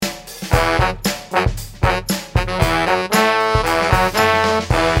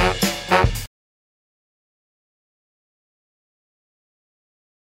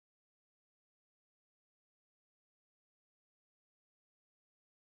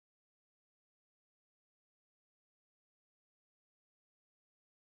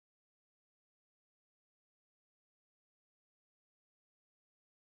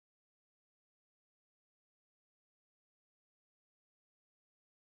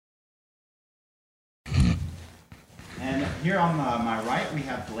here on my right, we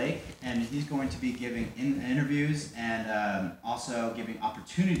have Blake, and he's going to be giving interviews and also giving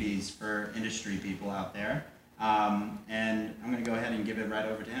opportunities for industry people out there. And I'm going to go ahead and give it right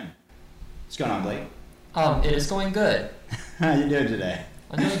over to him. What's going on, Blake? It is going good. How you doing today?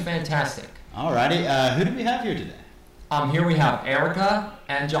 I'm doing fantastic. Alrighty, who do we have here today? Here we have Erica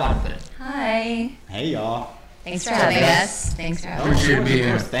and Jonathan. Hi. Hey, y'all. Thanks for having us. Thanks for having us. Appreciate being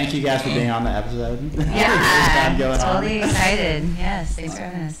here. Thank you guys for being on the episode. Yeah, totally excited. Yes, thanks for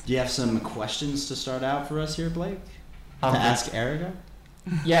having us. Do you have some questions to start out for us here, Blake? To ask Erica?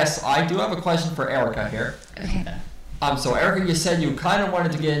 Yes, I do have a question for Erica here. Okay. So Erica, you said you kind of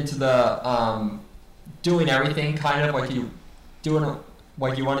wanted to get into the doing everything, kind of like you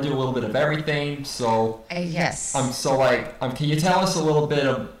want to do a little bit of everything. So yes. Can you tell us a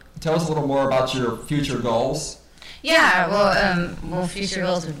little more about your future goals? Yeah, well, future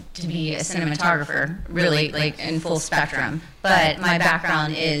goals would to be a cinematographer, really, like in full spectrum. But my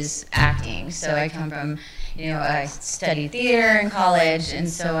background is acting, so I come from, I studied theater in college, and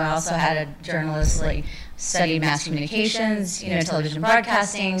so I also had a journalist, studied mass communications, television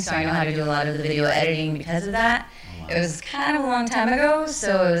broadcasting, so I know how to do a lot of the video editing because of that. It was kind of a long time ago,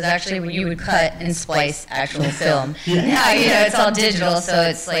 so it was actually where you would cut and splice actual film. Now, it's all digital, so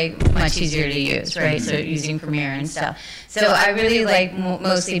it's much easier to use, right? So using Premiere and stuff. So I really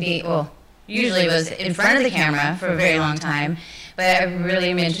usually was in front of the camera for a very long time, but I really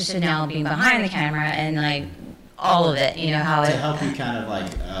am interested now being behind the camera and all of it, how to help you kind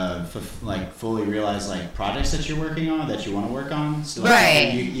of fully realize projects that you're working on that you want to work on. So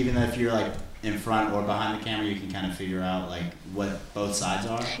right. Even if you're in front or behind the camera, you can kind of figure out what both sides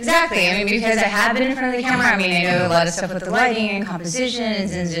are. Exactly. I mean, because I have been in front of the camera, I know a lot of stuff with the lighting and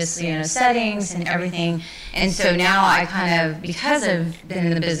compositions and just settings and everything. And so now I kind of, because I've been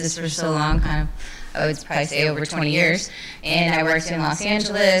in the business for so long, I would probably say over 20 years. And I worked in Los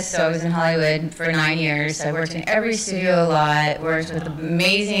Angeles, so I was in Hollywood for 9 years. I worked in every studio a lot, worked with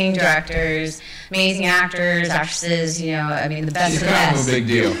amazing directors, amazing actors, actresses, the best of the best. Kind of a big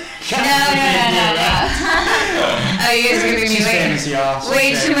deal. No. Oh, you guys are giving me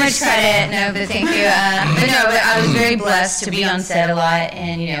way too much credit. No, but thank you. But I was very blessed to be on set a lot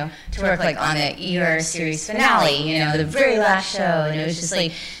and, to work on the ER series finale, the very last show. And it was just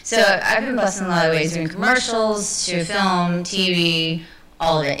so I've been blessed in a lot of ways, doing commercials to film, TV,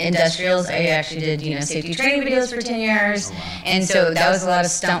 all of it, industrials. I actually did, safety training videos for 10 years. Oh, wow. And so that was a lot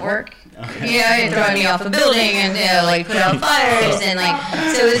of stunt work. Okay. Throwing me off a building and, put out fires and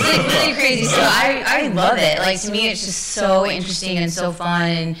so it was really crazy. So I love it. To me, it's just so interesting and so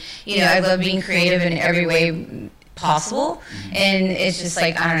fun. And, I love being creative in every way possible, and it's just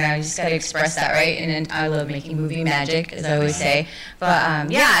I don't know, you just got to express that, right? And I love making movie magic, as I always say. But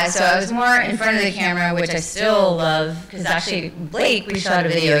so I was more in front of the camera, which I still love, because actually Blake, we shot a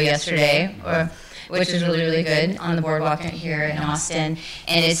video yesterday, which was really, really good, on the boardwalk here in Austin,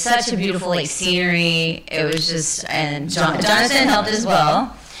 and it's such a beautiful scenery. It was just, and Jonathan helped as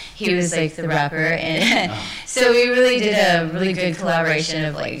well. He was the rapper, and so we really did a really good collaboration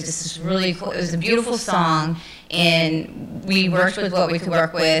of just this really cool. It was a beautiful song, and we worked with what we could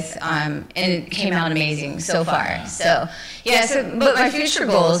work with, and it came out amazing so far. So yeah, but my future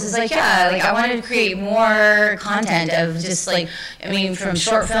goals is I wanted to create more content of just from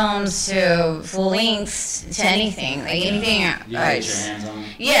short films to full lengths to anything, anything. You get your hands on.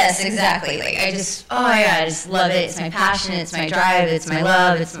 Yes, exactly. I just love it. It's my passion. It's my drive. It's my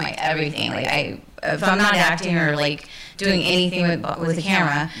love. It's my everything. If I'm not acting or doing anything with the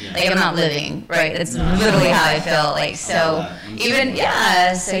camera, I'm not living, right? That's literally how I feel. So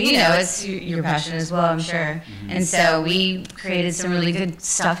it's your passion as well, I'm sure. Mm-hmm. And so we created some really good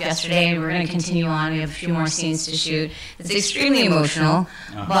stuff yesterday, and we're going to continue on. We have a few more scenes to shoot. It's extremely emotional,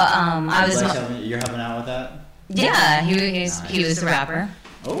 but You're helping out with that? Yeah, he was the rapper.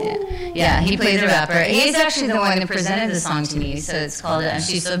 Oh. Yeah, he played the rapper. He's actually the one that presented the song to me. So it's called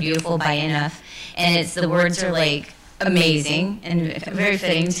 "She's So Beautiful" by NF, and the words are amazing and very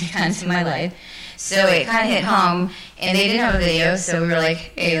fitting to my life. So it kind of hit home, and they didn't have a video, so we were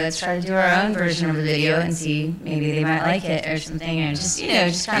hey, let's try to do our own version of the video and see maybe they might like it or something, and just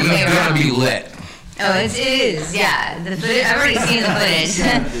kind of play around. It's gonna be lit. Oh, it is, yeah. The footage, I've already seen the footage.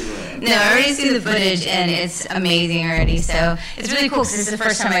 No, I already seen the footage, and it's amazing already. So it's really cool because it's the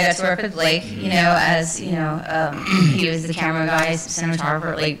first time I got to work with Blake. As he was the camera guy,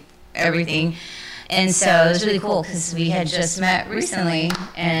 cinematographer, everything. And so it was really cool because we had just met recently,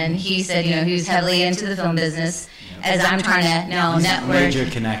 and he said, he was heavily into the film business, as I'm trying to now He's network. a major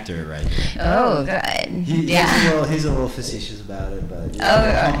connector right there. Oh, good. He's a little facetious about it, but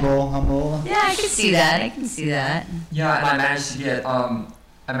humble. Yeah, I can see that. I can see that. Yeah, and I managed to get I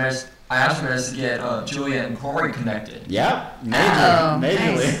actually managed to get Julian and Corey connected. Yeah, majorly.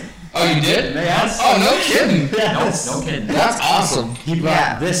 Nice. Oh, you did? Yes. Oh, no kidding. Yes. No kidding. That's awesome. He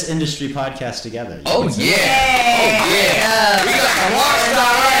brought this industry podcast together. Oh, yeah. We got a rock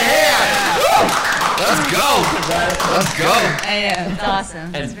star right here. Woo! Let's go. Let's go. I know. It's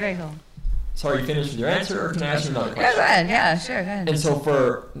awesome. It's And- very cool. So are you finished with your answer, or can I ask you another Yeah, question? go ahead. Yeah, sure. Go ahead. And so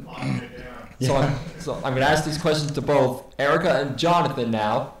I'm going to ask these questions to both Erica and Jonathan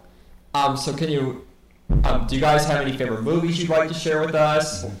now. So can you, do you guys have any favorite movies you'd like to share with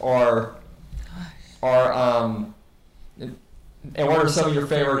us, or and what are some of your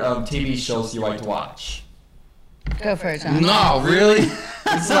favorite TV shows you like to watch? Go for it, John. No, really?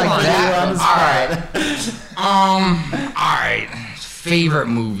 It's like that. All right. Favorite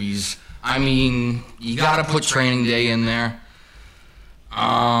movies. I mean, you gotta put Training Day in there. It's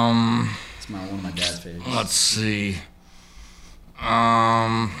one of my dad's favorites. Let's see.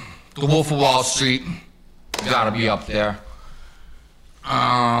 The Wolf of Wall Street. Gotta be up there.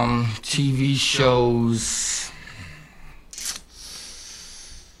 TV shows.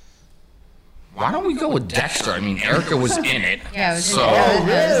 Why don't we go with Dexter? I mean, Erica was in it. Yeah, it was so. in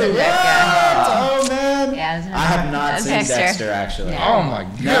Really? yeah. Oh man! Yeah, it was in I have not seen Dexter actually. Yeah. Oh my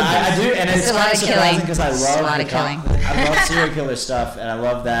goodness. No, I do, and it's a lot kind of of surprising killing. because I It's love a lot of killing. I love serial killer stuff, and I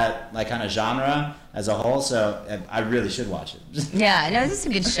love that like kind of genre as a whole. So I really should watch it. Yeah, no, this is a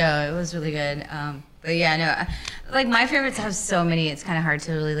good show. It was really good. But yeah, no, like my favorites have so many. It's kind of hard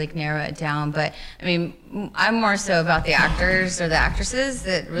to really like narrow it down. But I mean, I'm more so about the actors or the actresses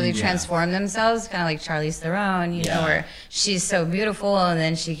that really transform themselves, kind of like Charlize Theron, you know, where she's so beautiful and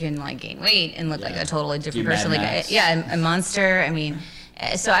then she can like gain weight and look like a totally different person. Like a monster. I mean.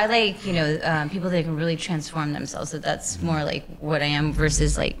 So I like, you know, people that can really transform themselves. So that's more like what I am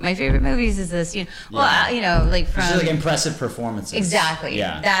versus like my favorite movies is this, you know, well, you know, like from It's like impressive performances. exactly.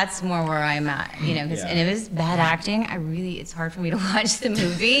 Yeah. That's more where I'm at, you know, because and if it's bad acting, it's hard for me to watch the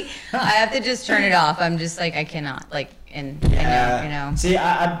movie. I have to just turn it off. I'm just like I cannot like. And I know, you know. See,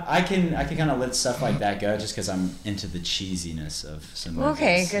 I can kind of let stuff like that go just because I'm into the cheesiness of some movies.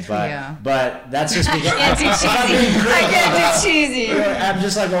 Okay, good for you. But that's just because I can't do cheesy. I can't do cheesy. I'm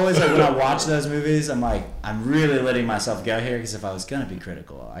just like always like when I watch those movies, I'm like I'm really letting myself go here because if I was gonna be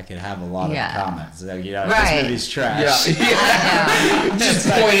critical, I could have a lot of comments. Like, you know, this movie's trash. Yeah. I know. Just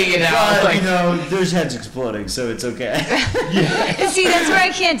pointing it out. But, Like, you know, there's heads exploding, so it's okay. See, that's where I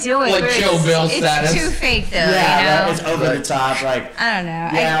can't do it. Like where Kill Bill it's status. too fake though, Yeah, you know. it's over the top. Like I don't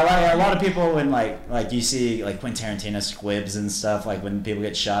know. yeah, a lot of people when like you see like Quentin Tarantino squibs and stuff. Like when people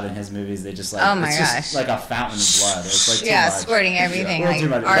get shot in his movies, they just like Oh my it's gosh. just like a fountain of blood. It's like too much. Squirting everything like Too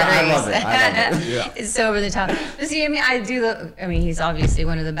much. arteries. I love it. Yeah. It's so over the top. But see, I mean, I mean, he's obviously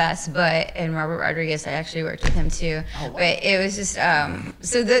one of the best. But and Robert Rodriguez, I actually worked with him too. But it was just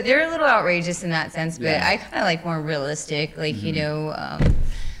so they're a little outrageous in that sense. But I kind of like more realistic, like you know.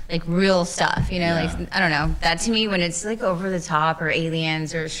 Like real stuff, you know, like I don't know. That to me, when it's like over the top or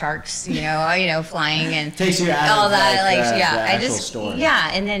aliens or sharks, you know, flying and Takes you out all of that, like, like the I actual just story.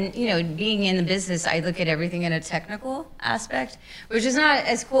 and then you know, being in the business, I look at everything in a technical aspect, which is not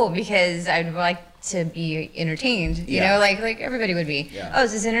as cool because I'd like to be entertained, you know, like everybody would be. Yeah. Oh,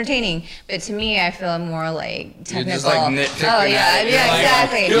 this is entertaining, but to me, I feel more like technical. You're just like nitpicking oh yeah, at it. yeah, You're like,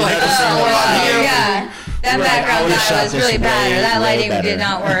 exactly. you're like, this is oh, what I do. yeah. That You're like, I background would've shot guy was this really bad, or way, that way lighting better. did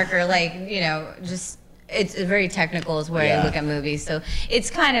not work, or like you know, just it's very technical is where I look at movies. So it's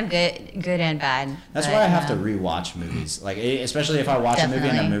kind of good and bad. That's but, why I have to rewatch movies. Like especially if I watch a movie in a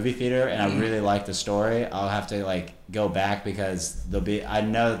Definitely. movie theater and I really like the story, I'll have to like go back because I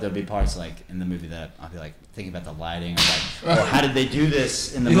know that there'll be parts like in the movie that I'll be like thinking about the lighting or like, oh, how did they do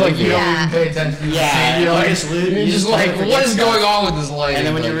this in the You're like, movie? you don't Yeah. even pay attention to the Yeah, scene. You're like, you just like, forget what is stuff. going on with this lighting? And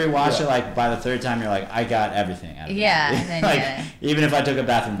then when you Like, rewatch it, like by the third time, you're like, I got everything out of it. Yeah, then you like get it. even if I took a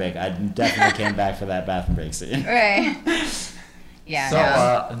bathroom break, I definitely came back for that bathroom break scene. Right. Yeah. So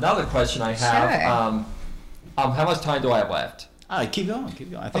no. another question I have, Sure. how much time do I have left? Keep going. I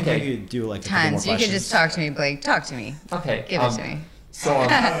think Okay. we could do like a couple more Tons. You questions. can just talk to me, Blake. Talk to me. Okay. Give it to me. So,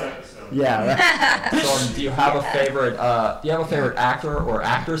 Yeah. Right. so do you have a favorite? Do you have a favorite actor or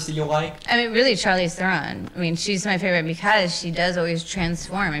actress that you like? I mean, really, Charlize Theron. I mean, she's my favorite because she does always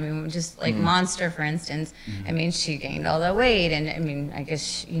transform. I mean, just like Monster, for instance. I mean, she gained all that weight, and I mean, I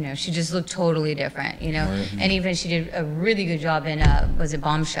guess you know, she just looked totally different. You know, and even she did a really good job in was it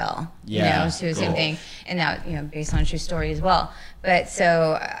Bombshell? Yeah, You know, she was the same cool. thing, and that you know, based on a true story as well. But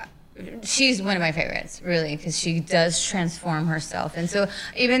so. she's one of my favorites, really, because she does transform herself. And so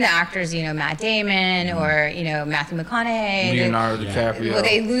even the actors, Matt Damon or, Matthew McConaughey. Leonardo DiCaprio. Well,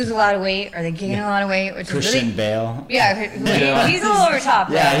 they lose a lot of weight or they gain a lot of weight, which Christian is really... Bale. Yeah, he's a little over top.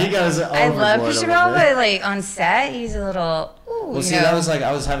 Yeah, he goes overboard. I love Christian Bale, but like on set, he's a little... Ooh, well, see, that was like,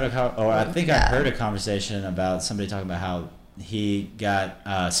 I was having I think I heard a conversation about somebody talking about how he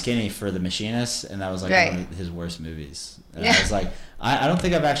got skinny for The Machinist, and that was like one of his worst movies. And I was like, I don't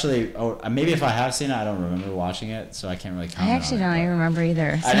think I've actually, or maybe if I have seen it, I don't remember watching it, so I can't really comment. I actually don't even remember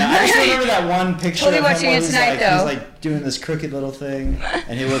either. So. I know. I just remember that one picture. Totally of him watching where it tonight, though. He's like doing this crooked little thing,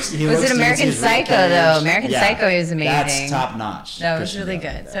 and he looks. Was it American Psycho though? American Psycho is amazing. That's top notch. That was really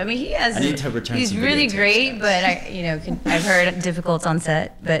good. So I mean, he has. I need to return. He's really great, but I've heard difficult on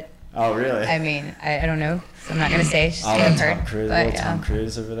set, but. Oh really? I mean, I don't know. So I'm not gonna say. Just Tom Cruise, Tom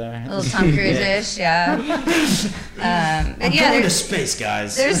Cruise over there. A little Tom Cruise-ish, yeah. I'm going to space,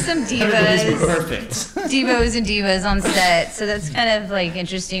 guys. There's some divas. Everybody's perfect. Divos and divas on set, so that's kind of like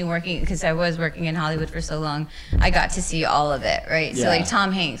interesting working because I was working in Hollywood for so long. I got to see all of it, right? Yeah. So like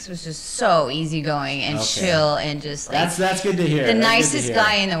Tom Hanks was just so easygoing and chill and just like that's good to hear. The nicest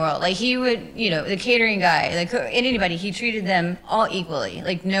guy in the world. Like he would, the catering guy, like anybody, he treated them all equally.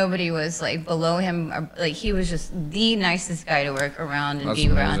 Like nobody was like below him. Or, like he was just the nicest guy to work around and be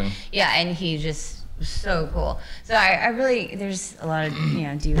around. Yeah, and he just was so cool. So I really, there's a lot of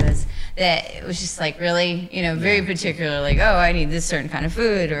divas that it was just like really very particular. Like, oh, I need this certain kind of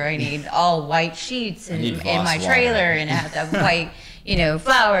food, or I need all white sheets in my trailer, and I have to have white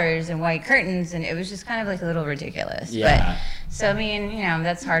flowers and white curtains, and it was just kind of like a little ridiculous. Yeah. But, so I mean,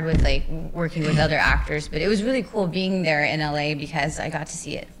 that's hard with like working with other actors, but it was really cool being there in LA because I got to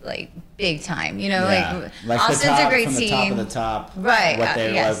see it like big time. Like Austin's a great scene. From the top, right? What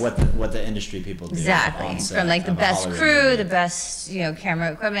they what the industry people do. Exactly. From like the best crew, the best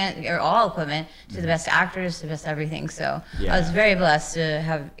camera equipment or all equipment to the best actors, to the best everything. So I was very blessed to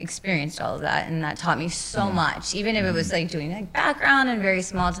have experienced all of that, and that taught me so much. Even if it was like doing like background and very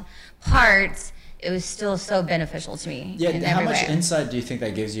small parts. It was still so beneficial to me. Yeah, how much insight do you think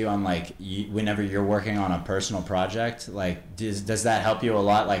that gives you on like whenever you're working on a personal project? Like, does that help you a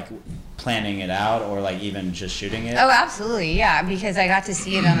lot, like planning it out or like even just shooting it? Oh, absolutely, yeah. Because I got to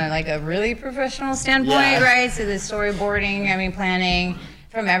see it on a really professional standpoint, right? So the storyboarding, planning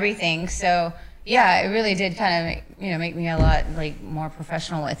from everything. So yeah, it really did kind of make me a lot like more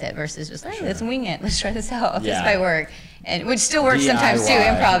professional with it versus just let's wing it, let's try this out. This might work. And which still works sometimes too,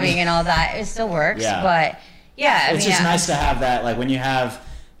 improvising and all that. It still works, but yeah. It's just nice to have that, like when you have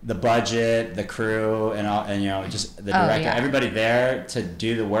the budget, the crew, and all, and just the director, everybody there to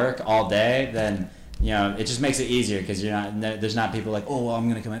do the work all day. Then it just makes it easier because there's not people like, oh, well, I'm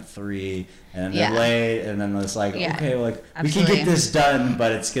gonna come at 3 and they're late, and then it's like, okay, like we can get this done,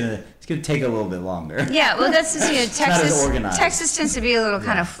 but it's gonna take a little bit longer. Yeah, well, that's just Texas tends to be a little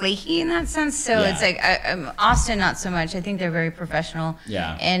kind of flaky in that sense. So it's like Austin, not so much. I think they're very professional.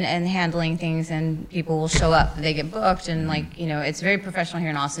 And handling things, and people will show up. They get booked, and it's very professional here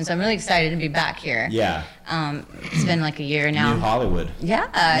in Austin. So I'm really excited to be back here. Yeah. It's been like a year now. New Hollywood.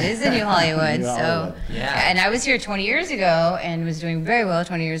 Yeah, it is the new Hollywood. New Hollywood. And I was here 20 years ago and was doing very well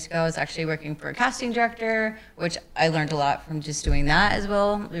 20 years ago. I was actually working for a casting director, which I learned a lot from just doing that as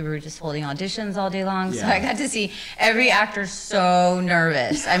well. We were just holding auditions all day long, so I got to see every actor so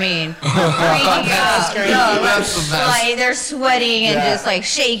nervous. I mean, freaking out. Like they're sweating and just like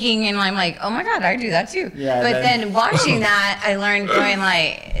shaking, and I'm like, oh my god, I do that too. But then watching that, I learned going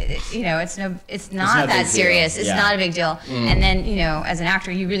like, it's not that serious. It's not a big deal. And then as an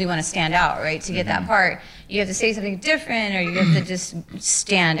actor, you really want to stand out, right? To get that part, you have to say something different, or you have to just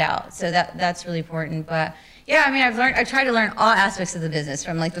stand out. So that's really important. But yeah, I try to learn all aspects of the business,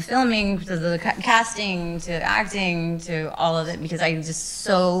 from like the filming to the casting to acting to all of it, because I just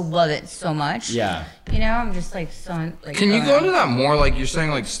so love it so much. Yeah. I'm just like so. Like, can you go into that more? Like you're saying,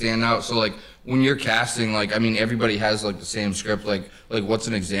 like stand out. So like when you're casting, like everybody has like the same script. Like what's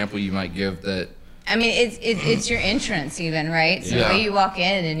an example you might give that? It's your entrance even, right? So the way you walk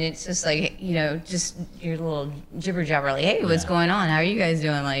in, and it's just like, just your little jibber jabber, like, hey, what's going on? How are you guys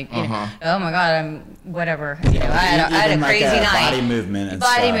doing? Like, oh my God, I'm whatever. I had a crazy night. Body movement and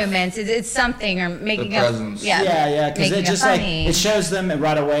body movements. It's something, or making up. Yeah, because it just like it shows them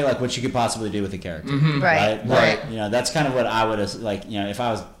right away like what you could possibly do with the character. Right. That's kind of what I would like. If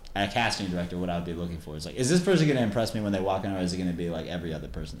I was a casting director, what I would be looking for is like, is this person going to impress me when they walk in, or is it going to be like every other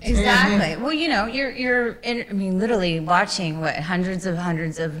person? Exactly. Well, you're literally watching hundreds of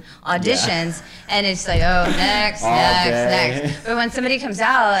auditions, and it's like, oh, next. But when somebody comes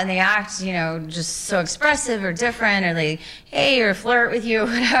out and they act, just so expressive or different, or they, hey, or flirt with you, or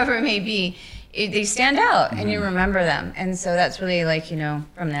whatever it may be, they stand out and you remember them. And so that's really like,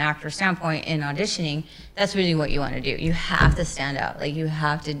 from the actor standpoint in auditioning, that's really what you want to do. You have to stand out. Like you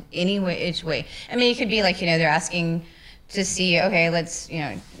have to, each way. I mean, it could be like, they're asking to see, okay, let's,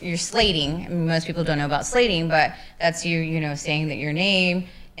 you're slating. I mean, most people don't know about slating, but that's you, saying that your name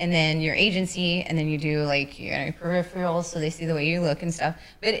and then your agency, and then you do like, peripherals, so they see the way you look and stuff.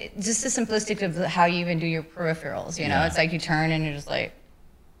 But just the simplistic of how you even do your peripherals, it's like you turn and you're just like,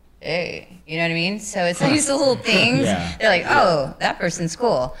 hey, you know what I mean? So it's like these little things. They're like, oh, that person's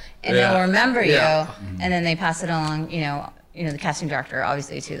cool, and they'll remember you, and then they pass it along. The casting director,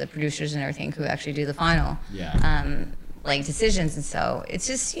 obviously, to the producers and everything who actually do the final, decisions. And so it's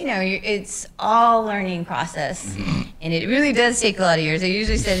just, it's all learning process, and it really does take a lot of years. They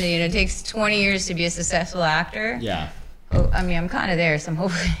usually said that it takes 20 years to be a successful actor. Oh, I mean, I'm kind of there, so I'm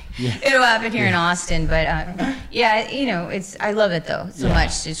hoping it'll happen here in Austin. But I love it though so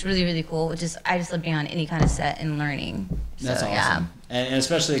much. It's really, really cool. I just love being on any kind of set and learning. That's awesome. Yeah. And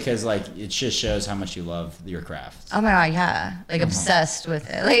especially because like it just shows how much you love your craft. Oh my god, yeah, like obsessed with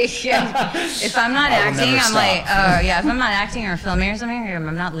it. Like, if I'm not acting, I'm like, oh yeah, if I'm not acting or filming or something,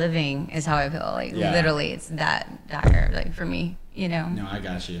 I'm not living. Is how I feel. Like literally, it's that dire. Like for me, No, I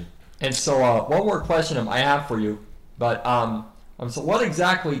got you. And so one more question I have for you. But so what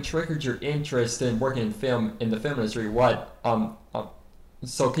exactly triggered your interest in working in the film industry?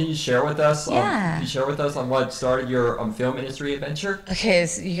 So can you share with us? Can you share with us on what started your film industry adventure? Okay,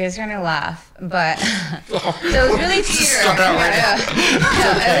 so you guys are gonna laugh, but so it was really theater.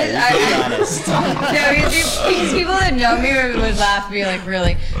 Because people that know me would laugh and be like,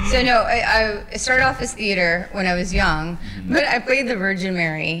 really? So no, I started off as theater when I was young, but I played the Virgin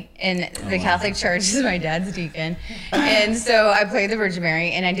Mary in the Catholic Church as my dad's deacon, and so I played the Virgin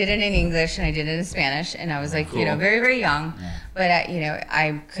Mary, and I did it in English and I did it in Spanish, and I was like, very, very young. But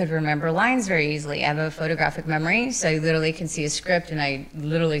I could remember lines very easily. I have a photographic memory, so I literally can see a script, and I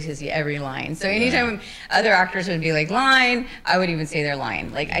literally can see every line. So anytime other actors would be like line, I would even say their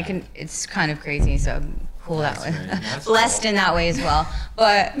line. Like I can, it's kind of crazy. So I'm cool that way, blessed in that way as well.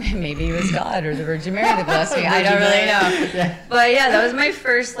 But maybe it was God or the Virgin Mary that blessed me. I don't really know. But yeah, that was my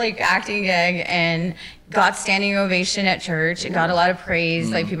first like acting gig, and got standing ovation at church. It got a lot of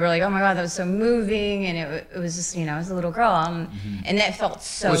praise. Like people were like, "Oh my God, that was so moving," and it was just I was a little girl, and that felt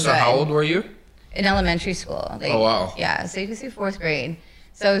so good. So how old were you? In elementary school. Like, oh wow. Yeah, so you can see 4th grade.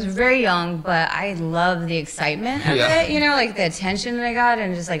 So I was very young, but I love the excitement of it, like the attention that I got,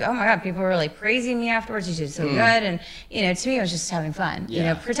 and just like, oh my God, people were like praising me afterwards. You did so good, and to me, I was just having fun,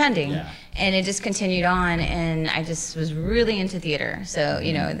 pretending, and it just continued on, and I just was really into theater. So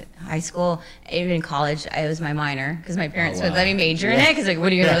high school, even college, it was my minor because my parents would let me major in it because like,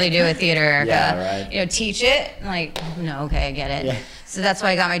 what are you gonna really do with theater? Teach it? I'm like, no, okay, I get it. Yeah. So that's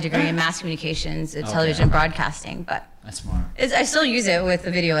why I got my degree in mass communications, television broadcasting, but. That's smart. I still use it with the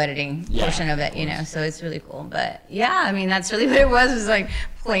video editing portion of it, so it's really cool. But yeah, I mean, that's really what it was like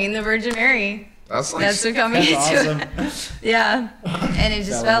playing the Virgin Mary. That's what got me into it. Yeah. And it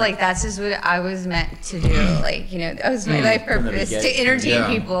just felt like that's just what I was meant to do. Like, that was my life purpose, to entertain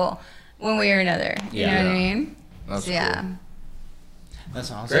people one way or another. You know what I mean? That's cool. That's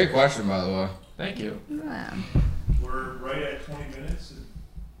awesome. Great question, by the way. Thank you. Yeah. We're right at 20 minutes.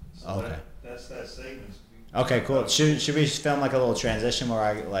 So that's that segment. Okay, cool. Should we film like a little transition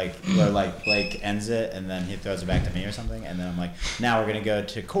where where Blake ends it and then he throws it back to me or something, and then I'm like, now we're gonna go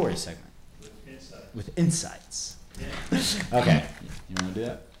to Corey's segment. With insights. Yeah. Okay. You wanna do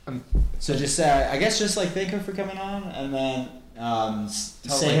that? So just I guess just like thank her for coming on, and then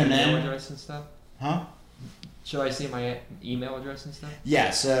say her name. Email address and stuff. Huh? Should I say my email address and stuff?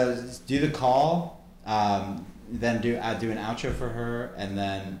 Yeah. So do the call. Then do an outro for her, and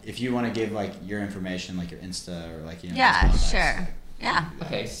then if you want to give like your information, like your Insta or like Yeah, sure. Yeah.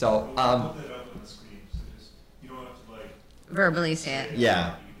 Okay, so Put that up on the screen, so you don't have to like verbally say it. Yeah.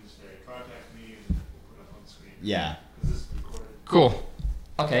 You can just say contact me, and we'll put it up on the screen. Yeah. Because this is recorded. Cool.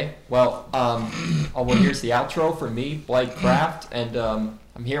 Okay, well, here's the outro for me, Blake Kraft, and I'm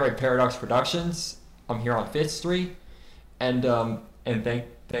here at Paradox Productions. I'm here on 5th Street, and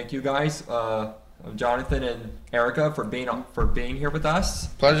thank you guys. Jonathan and Erica for being here with us.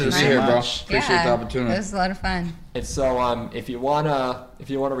 Pleasure to be here, bro. Appreciate the opportunity. It was a lot of fun. And so, if you wanna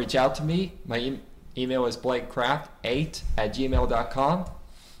reach out to me, my email is blakecraft8@gmail.com.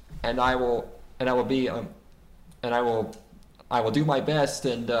 and I will do my best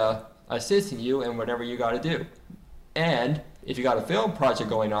and assisting you in whatever you got to do. And if you got a film project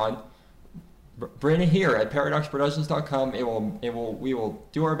going on, bring it here at paradoxproductions.com. We will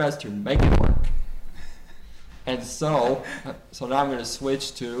do our best to make it work. And so now I'm going to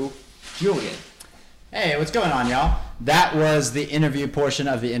switch to Julian. Hey, what's going on, y'all? That was the interview portion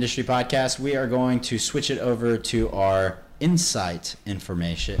of the Industry Podcast. We are going to switch it over to our insight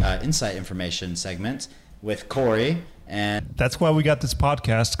information segment with Corey. And that's why we got this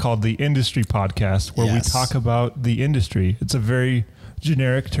podcast called the Industry Podcast, where we talk about the industry. It's a very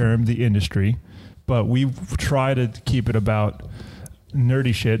generic term, the industry, but we try to keep it about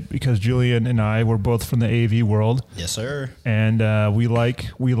nerdy shit because Julian and I were both from the AV world. Yes, sir. And we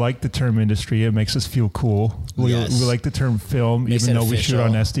like the term industry. It makes us feel cool. We like the term film, makes even though we shoot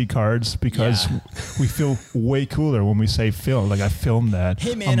on SD cards because we feel way cooler when we say film. Like I filmed that.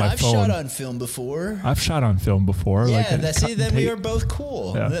 Hey man, on my I've phone. shot on film before. I've shot on film before. Yeah, like then we are both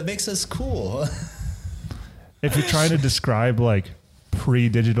cool. Yeah. That makes us cool. If you're trying to describe like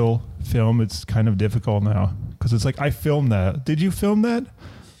pre-digital film, it's kind of difficult now because it's like I filmed that. Did you film that?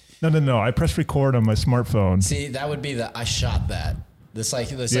 No. I pressed record on my smartphone. See, that would be I shot that. That's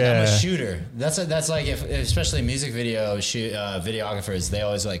like I'm a shooter. That's like if especially music video videographers, they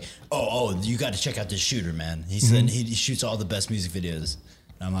always like, oh, you got to check out this shooter, man. He said he shoots all the best music videos.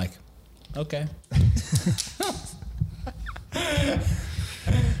 And I'm like, okay.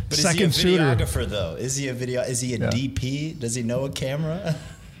 But Second is he a videographer shooter. though? Is he a DP? Does he know a camera?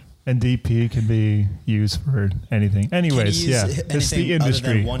 And DP can be used for anything. Anyways, it's the industry.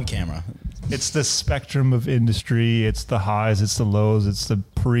 Other than one camera. It's the spectrum of industry. It's the highs, it's the lows, it's the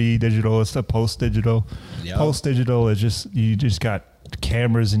pre-digital, it's the post-digital. Yep. Post-digital is you just got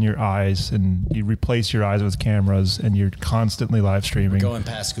cameras in your eyes and you replace your eyes with cameras and you're constantly live streaming. We're going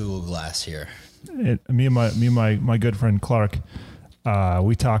past Google Glass here. Me and my good friend Clark,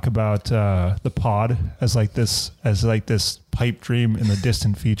 we talk about the pod as like this pipe dream in the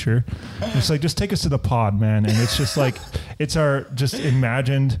distant future. It's like, just take us to the pod, man. And it's just like, it's our just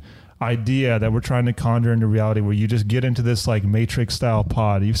imagined idea that we're trying to conjure into reality, where you just get into this like Matrix style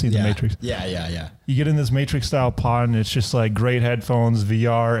pod. You've seen the Matrix. Yeah. You get in this Matrix style pod and it's just like great headphones,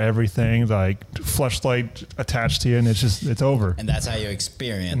 VR, everything, like fleshlight attached to you, and it's over. And that's how you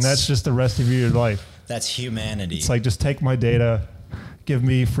experience. And that's just the rest of your life. That's humanity. It's like, just take my data, give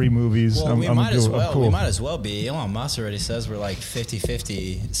me free movies. Well, we might as well be. Elon Musk already says we're like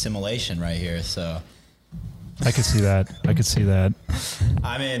 50-50 simulation right here. So I could see that.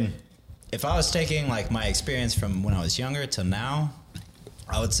 I mean, if I was taking like my experience from when I was younger to now,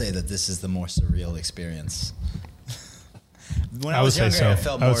 I would say that this is the more surreal experience. When I was younger, it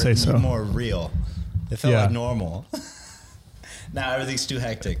felt more real. It felt like normal. Now everything's too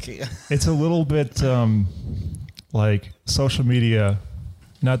hectic. It's a little bit like social media,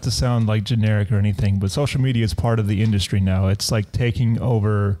 not to sound like generic or anything, but social media is part of the industry now. It's like taking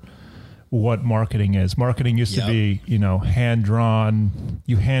over what marketing is. Marketing used to be, hand drawn.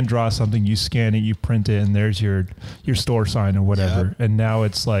 You hand draw something, you scan it, you print it, and there's your store sign or whatever. Yep. And now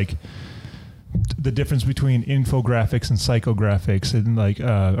it's like the difference between infographics and psychographics, and like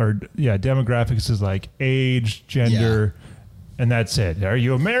demographics is like age, gender, and that's it. Are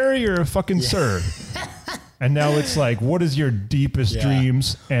you a Mary or a fucking sir? And now it's like, what is your deepest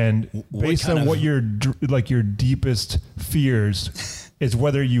dreams? And based on what your deepest fears is,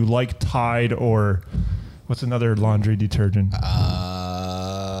 whether you like Tide or what's another laundry detergent?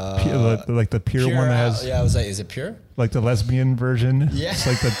 Like the pure one that has. I was like, is it Pure? Like the lesbian version? Yeah. It's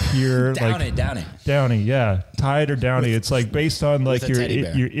like the pure. Downy, yeah. Tide or Downy. It's like based on like your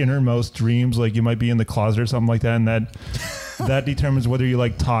innermost dreams. Like you might be in the closet or something like that, and that determines whether you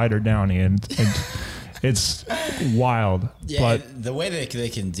like Tide or Downy. And it's wild. Yeah, but the way they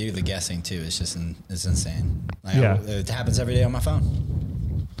can do the guessing too is just it's insane. Like it happens every day on my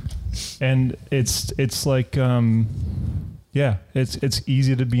phone. And it's like it's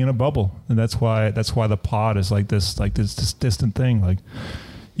easy to be in a bubble, and that's why the pod is like this distant thing, like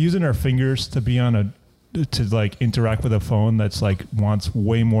using our fingers to be to like interact with a phone that's like wants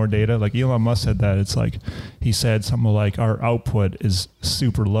way more data. Like Elon Musk said that. It's like he said something like our output is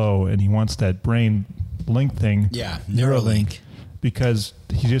super low, and he wants that brain link thing, Neuralink, because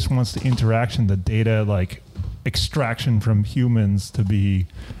he just wants the interaction, the data like extraction from humans to be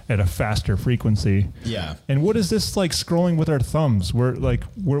at a faster frequency. Yeah. And what is this like scrolling with our thumbs? We're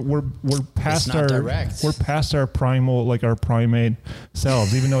past we're past our primal, like our primate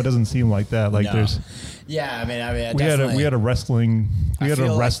selves, even though it doesn't seem like that. Like there's we had a wrestler in the White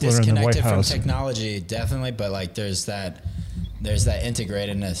House. Disconnected from technology, definitely, but like there's that there's that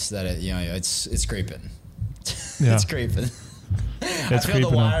integratedness that it's creeping. Yeah. It's creeping. I feel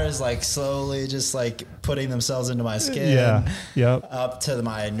the wires like slowly just like putting themselves into my skin. Yeah. Yep. Up to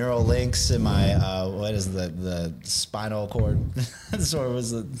my neural links in my what is the spinal cord? Sort of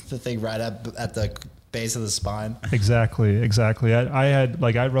was the thing right up at the base of the spine. Exactly.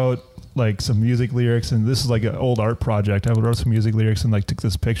 I wrote like some music lyrics, and this is like an old art project. I wrote some music lyrics and like took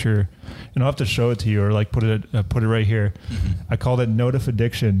this picture, and I'll have to show it to you or like put it right here. I called it Notif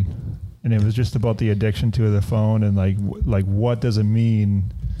Addiction. And it was just about the addiction to the phone and like what does it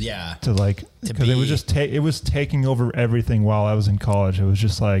mean? Yeah. To like, because it was just it was taking over everything while I was in college. It was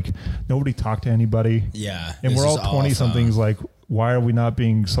just like nobody talked to anybody. Yeah. And we're all 20 somethings. Like, why are we not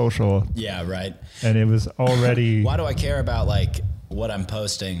being social? Yeah. Right. And it was already. Why do I care about like what I'm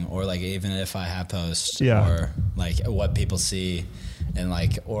posting or like even if I have posts or like what people see and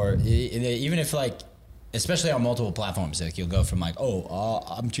like or even if like. Especially on multiple platforms, like you'll go from like,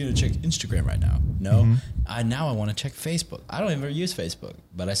 I'm trying to check Instagram right now. No, now I want to check Facebook. I don't even use Facebook,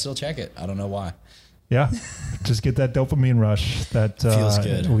 but I still check it. I don't know why. Yeah, just get that dopamine rush. That feels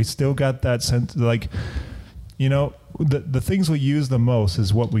good. We still got that sense, like, the things we use the most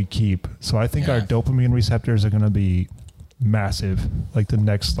is what we keep. So I think our dopamine receptors are going to be massive. Like the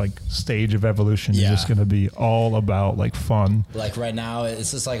next like stage of evolution is just going to be all about like fun. Like right now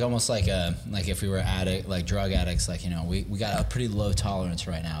it's just like almost like if we were drug addicts, like we got a pretty low tolerance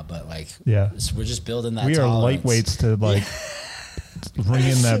right now, but like we're just building that tolerance. Are lightweights to like ring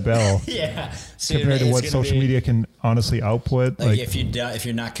in that bell. Compared to what social media can honestly output. Like if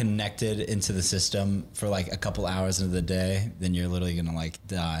you're not connected into the system for like a couple hours into the day, then you're literally gonna like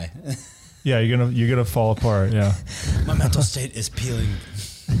die. Yeah, you're gonna fall apart. Yeah, my mental state is peeling.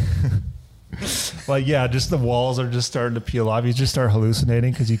 Like just the walls are just starting to peel off. You just start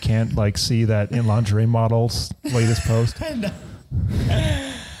hallucinating because you can't like see that in lingerie model's latest post. I know.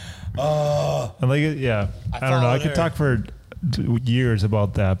 And like I don't know. I could talk for years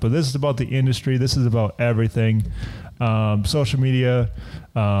about that, but this is about the industry. This is about everything. Social media,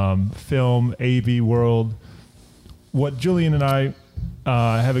 film, AV world. What Julian and I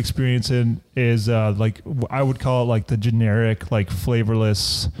have experience in is like I would call it like the generic like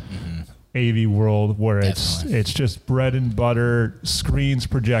flavorless AV world where it's just bread and butter, screens,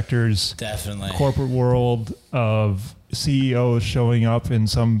 projectors, corporate world of CEOs showing up in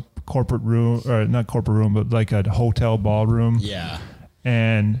some corporate room or not corporate room but like a hotel ballroom,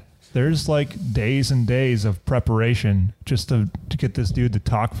 and there's like days and days of preparation just to get this dude to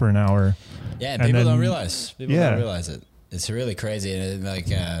talk for an hour. And people don't realize it. It's really crazy, and like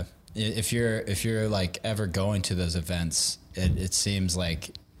if you're like ever going to those events, it seems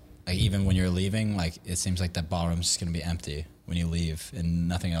like even when you're leaving, like it seems like that ballroom's just gonna be empty when you leave, and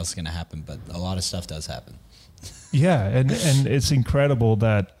nothing else is gonna happen. But a lot of stuff does happen. Yeah, and it's incredible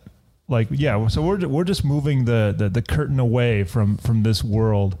that so we're just moving the curtain away from this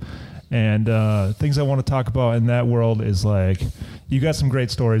world, and things I want to talk about in that world is like you got some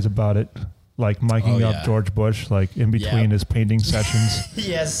great stories about it. Like miking up George Bush, like in between his painting sessions.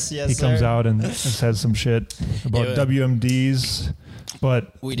 Yes, he comes out and says some shit about WMDs,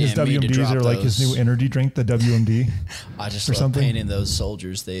 but his WMDs are like his new energy drink, the WMD. I just love painting those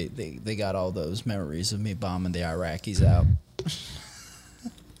soldiers. They got all those memories of me bombing the Iraqis out.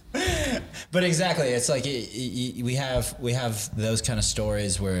 But exactly, it's like we have those kind of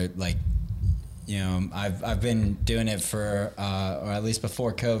stories where like. I've been doing it for, or at least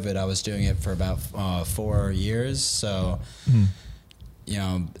before COVID, I was doing it for about 4 years. So,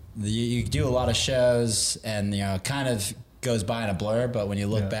 you do a lot of shows and, kind of goes by in a blur. But when you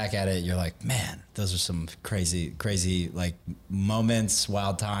look back at it, you're like, man, those are some crazy like moments,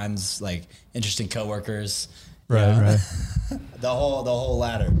 wild times, like interesting coworkers. Right. The whole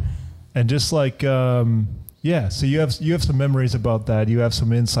ladder. And just like, so you have some memories about that. You have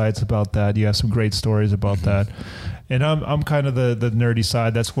some insights about that. You have some great stories about that. And I'm kind of the nerdy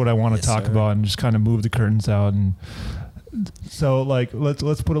side. That's what I want to talk about and just kind of move the curtains out. And so like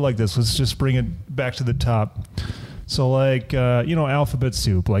let's put it like this. Let's just bring it back to the top. So like alphabet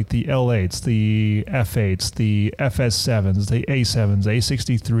soup, like the L8s, the F8s, the FS7s, the A7s,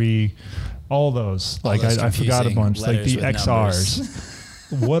 A63, all those. Like I forgot a bunch. Like the XRs.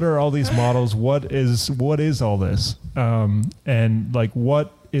 What are all these models? What is all this? And like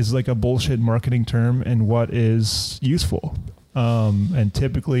what is like a bullshit marketing term and what is useful? And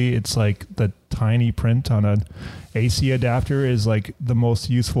typically it's like the tiny print on an AC adapter is like the most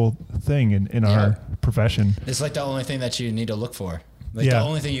useful thing in our profession. It's like the only thing that you need to look for. Like the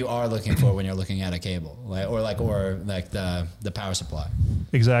only thing you are looking for when you're looking at a cable, or the power supply.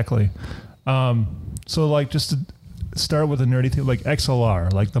 Exactly. So like just to start with a nerdy thing like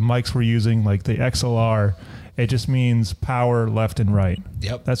XLR, like the mics we're using, like the XLR. It just means power left and right.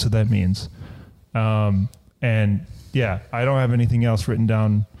 Yep. That's what that means. And yeah, I don't have anything else written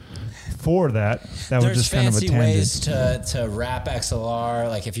down for that. That was just kind of a tangent. There's fancy ways to wrap XLR.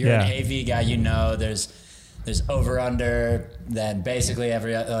 Like if you're an AV guy, you know there's over under. Then basically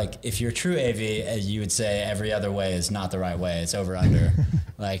every like if you're true AV, you would say every other way is not the right way. It's over under.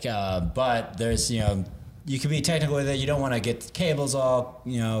 Like but there's you can be technical with it. You don't want to get cables all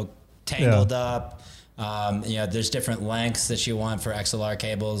tangled up. There's different lengths that you want for XLR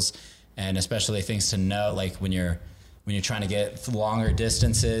cables, and especially things to note, like when you're trying to get longer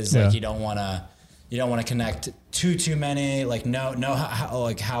distances, like you don't want to connect too many, like know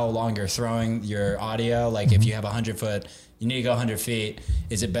how long you're throwing your audio. Like if you have 100 foot, you need to go 100 feet.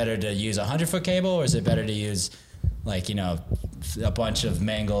 Is it better to use a 100-foot cable, or is it better to use a bunch of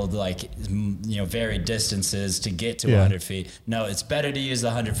mangled varied distances to get to 100 feet? No, it's better to use the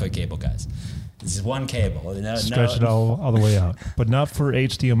 100-foot cable, guys. This is one cable. Stretch it all the way out. But not for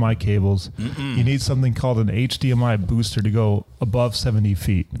HDMI cables. You need something called an HDMI booster to go above 70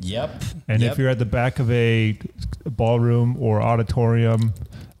 feet. Yep. And if you're at the back of a ballroom or auditorium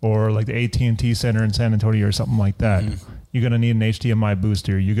or like the AT&T Center in San Antonio or something like that, you're going to need an HDMI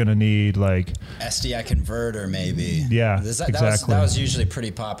booster. You're going to need like... SDI converter maybe. Yeah, exactly. That was usually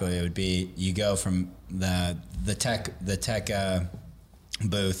pretty popular. It would be you go from the tech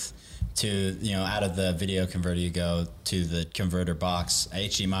booth to out of the video converter, you go to the converter box,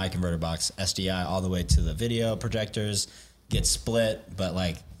 HDMI converter box, SDI, all the way to the video projectors, get split. But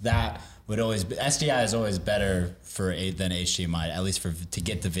like that would always be, SDI is always better than HDMI, at least to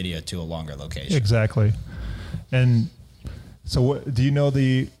get the video to a longer location. Exactly. And so what do you know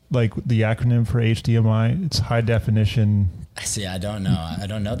the acronym for HDMI? It's high definition. See, I don't know. I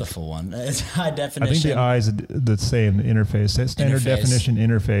don't know the full one. It's high definition. I think the I is the same, the interface. That standard definition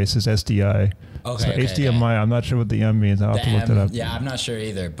interface is SDI. Okay. So HDMI, I'm not sure what the M means. I'll have to look that up. Yeah, I'm not sure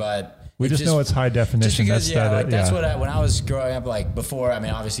either, but we just know it's high definition. Just because, that's what when I was growing up, like before, I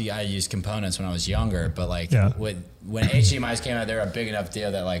mean, obviously I used components when I was younger, but like when HDMIs came out, they were a big enough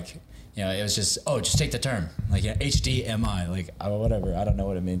deal that like, it was just take the term, like HDMI, like whatever. I don't know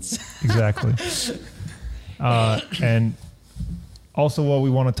what it means. Exactly. And also what we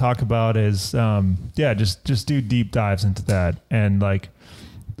want to talk about is, just do deep dives into that. And like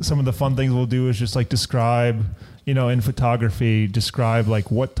some of the fun things we'll do is just like describe, in photography, describe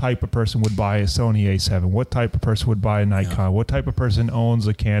like what type of person would buy a Sony A7, what type of person would buy a Nikon, what type of person owns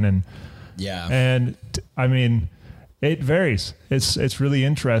a Canon. Yeah. And I mean, it varies. It's really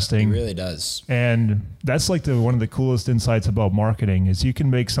interesting. It really does. And that's like one of the coolest insights about marketing is you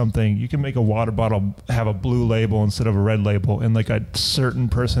can make a water bottle have a blue label instead of a red label, and like a certain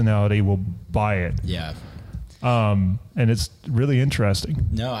personality will buy it. Yeah. And it's really interesting.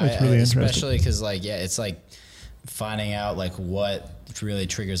 No, it's really interesting. Especially because it's like finding out like what really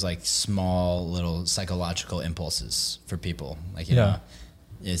triggers like small little psychological impulses for people. Like, you know.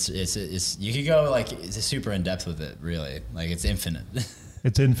 It's you could go like it's super in depth with it, really. Like it's infinite.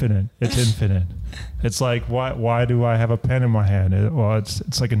 It's infinite. It's like why do I have a pen in my hand?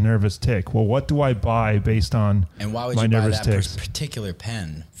 It's like a nervous tick. Well, what do I buy based on and why would my you nervous buy that ticks? Particular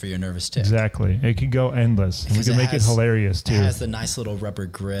pen for your nervous tick? Exactly. It could go endless. And we can make it hilarious too. It has the nice little rubber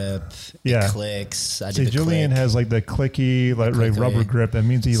grip. Yeah. It clicks. Julian has like the clicky rubber grip. That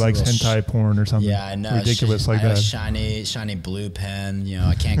means he likes hentai porn or something. Yeah, I know. Ridiculous like that. Shiny blue pen.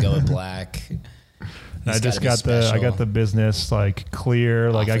 I can't go with black. I just got the business like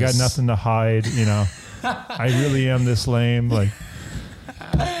clear, like office. I got nothing to hide, I really am this lame, like,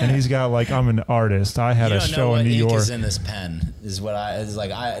 and he's got like, I'm an artist. I had a show in New York. Ink is in this pen is what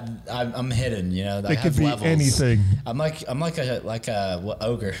I'm hidden, It could be levels. Anything. I'm like a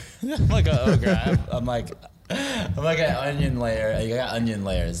ogre. I'm like an ogre. I'm like an onion layer. You got onion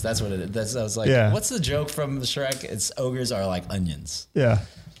layers. That's what it is. I was like, what's the joke from Shrek? It's ogres are like onions. Yeah.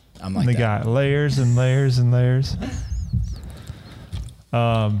 I'm like they got layers and layers and layers.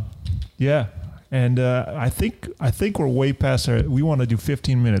 And I think we're way past we want to do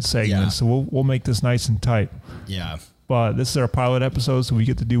 15-minute segments, so we'll make this nice and tight. Yeah. But this is our pilot episode, so we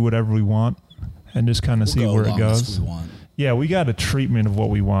get to do whatever we want and just kind of see where it goes. We want. Yeah, we got a treatment of what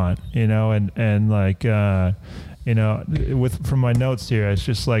we want, and like from my notes here, it's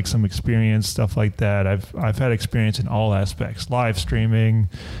just like some experience, stuff like that. I've had experience in all aspects: live streaming,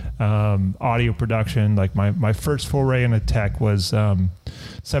 audio production. Like my first foray into tech was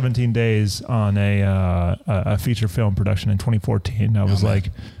 17 days on a feature film production in 2014. I was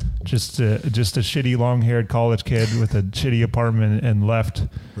like just a shitty long-haired college kid with a shitty apartment and left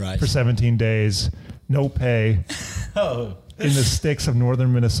for 17 days. no pay in the sticks of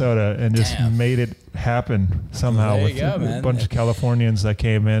northern Minnesota and just made it happen somehow with a bunch of Californians that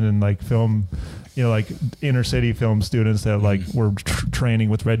came in and like film, you know, like inner city film students that like were training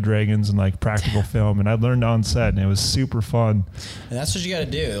with Red Dragons and like practical film. And I learned on set and it was super fun. And that's what you got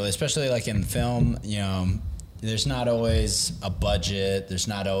to do, especially like in film, you know, there's not always a budget. There's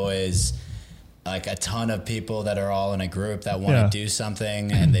not always like a ton of people that are all in a group that want to do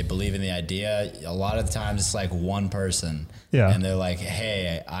something and they believe in the idea. A lot of the times it's like one person. Yeah. And they're like,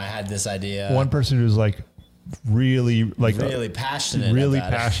 hey, I had this idea. One person who's like really passionate. Really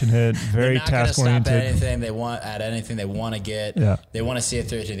passionate, very task oriented. They're not going to stop at anything they want to get. Yeah. They want to see it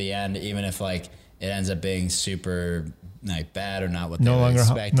through to the end, even if like it ends up being super like bad or not what they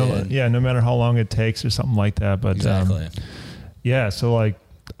expected. No matter how long it takes or something like that. But exactly. So like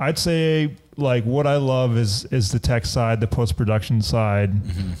I'd say like what I love is the tech side, the post-production side,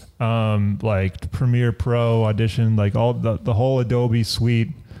 like Premiere Pro, Audition, like all the whole Adobe suite.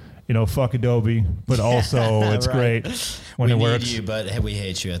 You know, fuck Adobe, but also it's great when it works. We need you, but we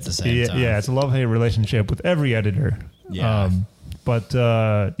hate you at the same time. Yeah, it's a love-hate relationship with every editor. Yeah.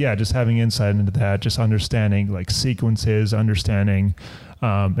 Just having insight into that, just understanding like sequences, understanding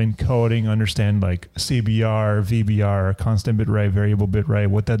encoding, understand like CBR, VBR, constant bitrate, variable bitrate,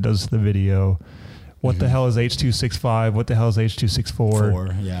 what that does to the video. What the hell is H.265? What the hell is H.264?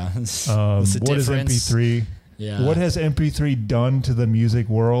 What is MP3? Yeah. What has MP3 done to the music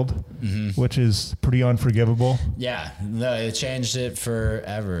world, which is pretty unforgivable? Yeah, no, it changed it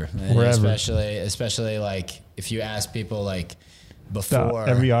forever. Especially like if you ask people like before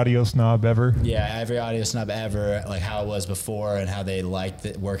every audio snob ever. Yeah, every audio snob ever, like how it was before and how they liked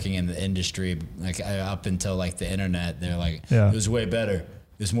it working in the industry, like up until like the internet. They're like, it was way better.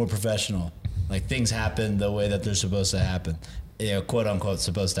 It was more professional. Like things happen the way that they're supposed to happen. You know, quote unquote,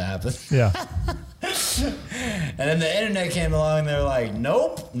 supposed to happen. Yeah. And then the internet came along and they're like,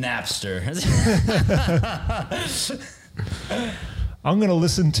 nope, Napster. I'm going to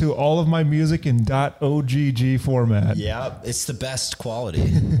listen to all of my music in .ogg format. Yeah, it's the best quality.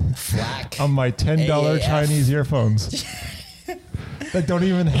 FLAC. On my $10 AAF. Chinese earphones. That don't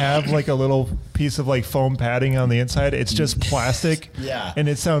even have like a little piece of like foam padding on the inside. It's just plastic. Yeah. And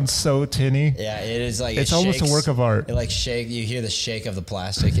it sounds so tinny. Yeah, it is like it's almost a work of art. It like shake. You hear the shake of the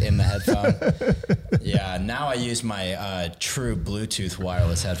plastic in the headphone. Yeah. Now I use my true Bluetooth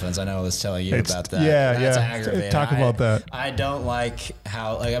wireless headphones. I know I was telling you about that. That's aggravating. Talk about that. I don't like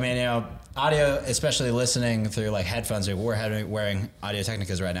how like I mean you know. Audio, especially listening through like headphones. Like we're wearing Audio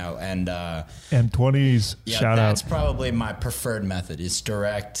Technicas right now, and M20s. Shout out. That's probably my preferred method. It's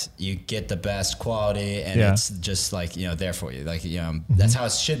direct. You get the best quality, and it's just like you know there for you. Like you know that's how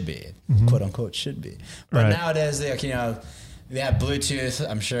it should be, quote unquote should be. But nowadays, like you know. They have Bluetooth.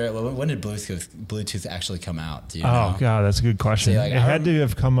 I'm sure. When did Bluetooth actually come out? Do you know? Oh God, that's a good question. See, like, it had to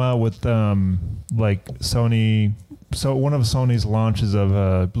have come out with like Sony. So one of Sony's launches of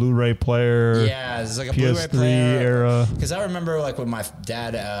a Blu-ray player. Yeah, it's like a PS3 Blu-ray player era. Because I remember like when my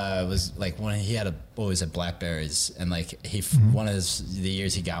dad was like when he had always had Blackberries and like one of the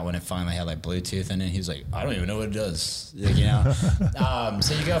years he got when it finally had like Bluetooth in it. He was like, I don't even know what it does. Like, you know.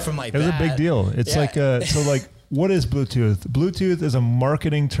 So you go from like it was a big deal. It's like so like. What is Bluetooth? Bluetooth is a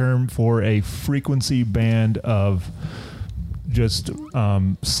marketing term for a frequency band of just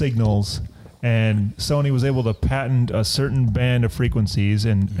signals, and Sony was able to patent a certain band of frequencies,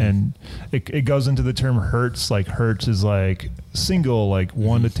 and it goes into the term hertz. Like hertz is like single, like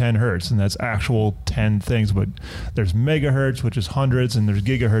 1 to 10 hertz, and that's actual 10 things. But there's megahertz, which is hundreds, and there's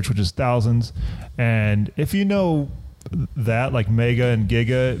gigahertz, which is thousands. And if you know that, like mega and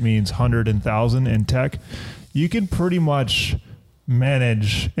giga, it means 100 and 1,000 in tech. You can pretty much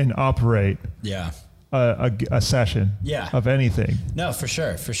manage and operate a session of anything. No, for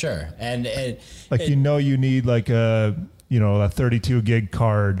sure. And you need like a 32 gig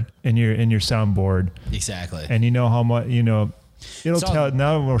card in your soundboard. Exactly. And you know how much it'll tell.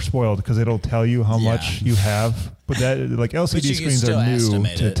 Now we're spoiled because it'll tell you how much you have. But that like LCD screens are new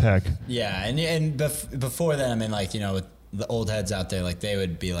to tech. Yeah, and before that, I mean, like with the old heads out there, like they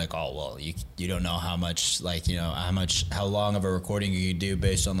would be like, oh well, you don't know how much, like how long of a recording you do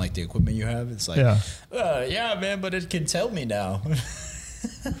based on like the equipment you have. It's like yeah man, but it can tell me now.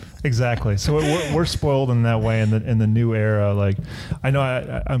 Exactly. So we're spoiled in that way in the new era. Like I know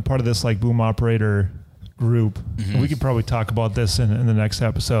I'm part of this like boom operator group. We could probably talk about this in the next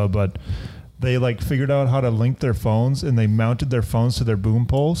episode, but they like figured out how to link their phones, and they mounted their phones to their boom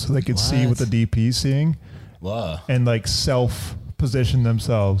pole so they could see what the DP's seeing. Wow. And like self-position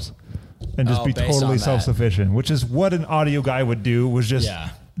themselves and just be totally self-sufficient, which is what an audio guy would do, was just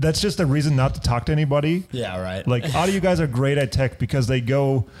that's just a reason not to talk to anybody. Yeah, right. Like audio guys are great at tech because they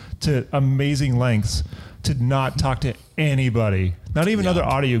go to amazing lengths to not talk to anybody, not even other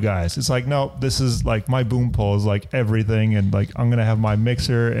audio guys. It's like, no, this is like my boom pole is like everything, and like I'm gonna have my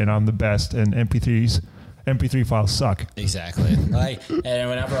mixer and I'm the best, and MP3 files suck. Exactly. Like, and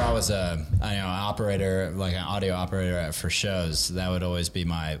whenever I was an operator, like an audio operator for shows, that would always be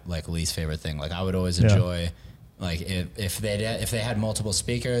my like least favorite thing. Like I would always enjoy, like if they had multiple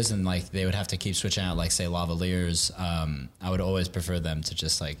speakers and like they would have to keep switching out, like say lavaliers, I would always prefer them to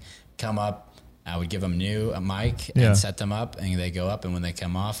just like come up. I would give them a mic and set them up, and they go up, and when they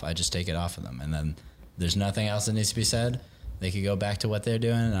come off, I just take it off of them, and then there's nothing else that needs to be said. They could go back to what they're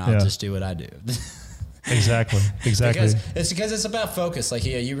doing, and I'll just do what I do. Exactly. Because it's about focus. Like,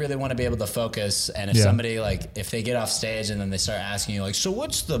 you really want to be able to focus. And if somebody, like, if they get off stage and then they start asking you, like, so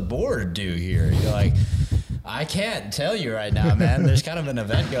what's the board do here? You're like, I can't tell you right now, man. There's kind of an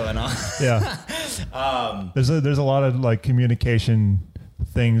event going on. There's a lot of like communication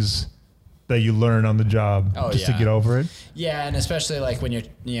things that you learn on the job just to get over it. Yeah, and especially like when you're,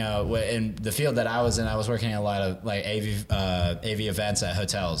 in the field that I was in, I was working a lot of like AV events at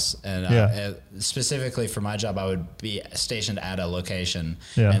hotels, and specifically for my job, I would be stationed at a location,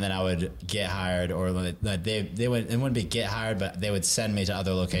 and then I would get hired, or they wouldn't be get hired, but they would send me to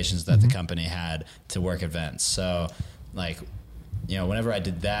other locations that the company had to work events. So, like, whenever I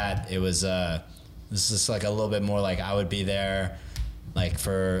did that, it was this is like a little bit more like I would be there like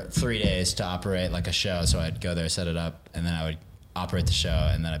for 3 days to operate like a show. So I'd go there, set it up, and then I would operate the show,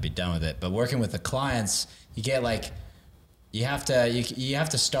 and then I'd be done with it. But working with the clients, you get like, you have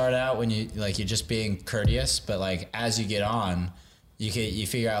to start out when you're just being courteous, but like as you get on, you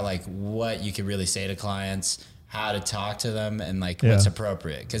figure out like what you could really say to clients, how to talk to them, and like what's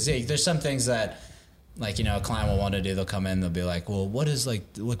appropriate. Because there's some things that, like, a client will want to do. They'll come in, they'll be like, well, what is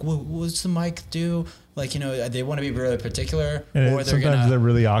what's the mic do? Like, they want to be really particular, and or sometimes they're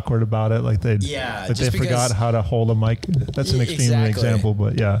really awkward about it. Like they forgot how to hold a mic. That's an extreme example,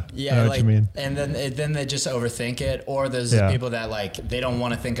 but I know what you mean. And then they just overthink it, or there's people that like, they don't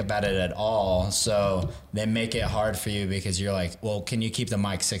want to think about it at all. So they make it hard for you because you're like, well, can you keep the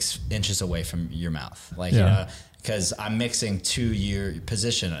mic 6 inches away from your mouth? Like, because I'm mixing to your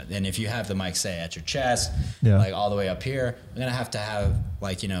position. And if you have the mic, say, at your chest, like all the way up here, I'm going to have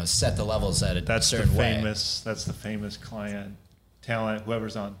like, set the levels at a certain way. That's the famous client, talent,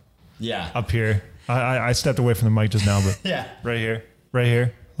 whoever's on. Yeah. Up here. I stepped away from the mic just now, but right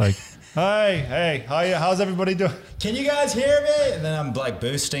here. Like, hey, how's everybody doing? Can you guys hear me? And then I'm like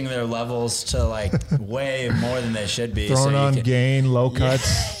boosting their levels to like way more than they should be. Throwing on gain, low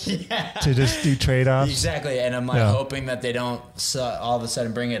cuts to just do trade-offs. Exactly. And I'm like hoping that they don't all of a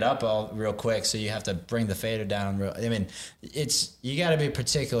sudden bring it up real quick. So you have to bring the fader down. I mean, you got to be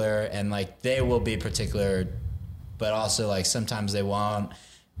particular, and like they will be particular, but also like sometimes they won't.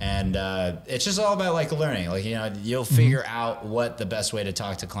 And it's just all about like learning. Like, you'll figure out what the best way to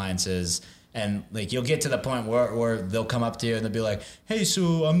talk to clients is. And like, you'll get to the point where they'll come up to you and they'll be like, hey,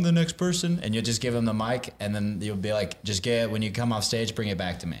 so I'm the next person. And you'll just give them the mic. And then you'll be like, when you come off stage, bring it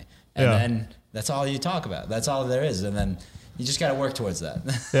back to me. And then that's all you talk about. That's all there is. And then you just got to work towards that.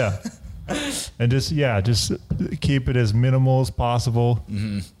 And just keep it as minimal as possible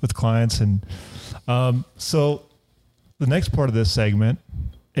with clients. And so the next part of this segment,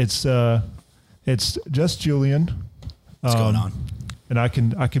 it's just Julian. What's going on? And I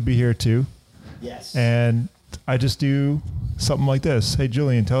could be here too. Yes. And I just do something like this. Hey,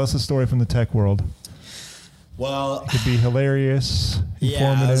 Julian, tell us a story from the tech world. Well, it could be hilarious,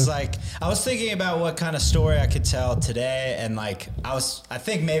 informative. I was thinking about what kind of story I could tell today, and like I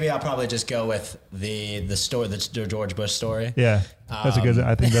think maybe I'll probably just go with the story, the George Bush story. Yeah, I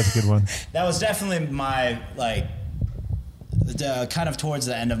think that's a good one. That was definitely my kind of towards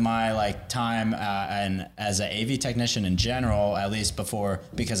the end of my like time and as an AV technician in general, at least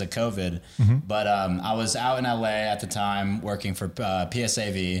because of COVID. But I was out in LA at the time working for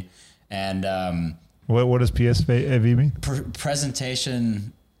PSAV, and what does PSAV mean?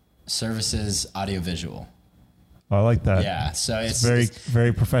 Presentation Services Audiovisual. I like that. Yeah, so it's very,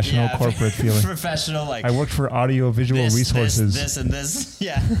 very professional, corporate feeling. Professional, like I worked for audio visual resources. This and this,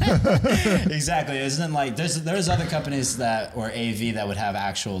 yeah, exactly. Isn't like there's other companies or AV that would have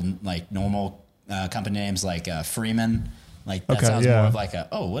actual like normal company names like Freeman. Like that sounds more of like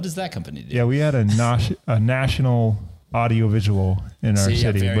what does that company do? Yeah, we had a national audio visual in our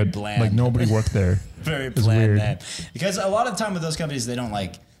city, but bland. Like nobody worked there. Very bland name. Because a lot of the time with those companies, they don't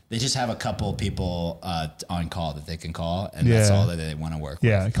like. they just have a couple people on call that they can call, and that's all that they want to work with.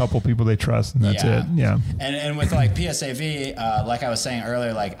 Yeah, a couple people they trust, and that's it. Yeah. And with like PSAV, like I was saying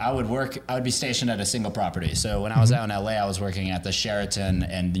earlier, like I would be stationed at a single property. So when I was out in LA, I was working at the Sheraton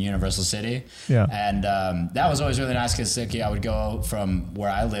and the Universal City. Yeah. And that was always really nice because I would go from where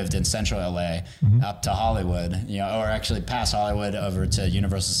I lived in central LA up to Hollywood, or actually past Hollywood over to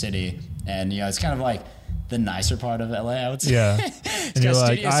Universal City. And, it's kind of like the nicer part of LA, I would say. Yeah. And you're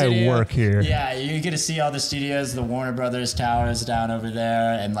like, I work here. Yeah, you get to see all the studios, the Warner Brothers towers down over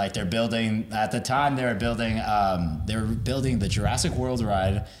there, and like they're building. At the time, they were building the Jurassic World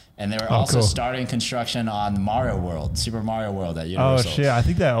ride, and they were also starting construction on Mario World, Super Mario World at Universal. Oh shit! I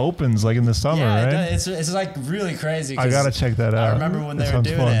think that opens like in the summer, right? It's like really crazy. I gotta check that out. I remember when they were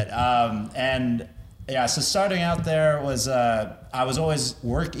doing it, and yeah. So starting out there was I was always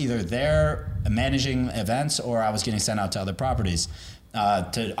work either there managing events, or I was getting sent out to other properties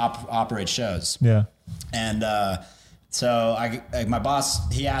to operate shows. Yeah. And so my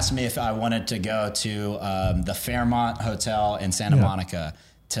boss, he asked me if I wanted to go to the Fairmont Hotel in Santa Monica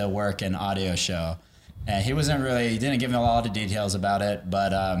to work an audio show. And he didn't give me a lot of details about it,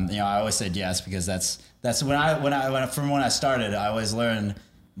 but I always said yes, because that's when I started, I always learned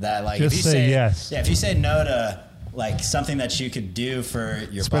that like just if you say yes. Yeah, if you say no to like something that you could do for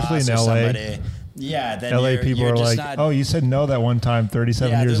your especially boss in or LA. somebody, then LA people are like, oh, you said no that one time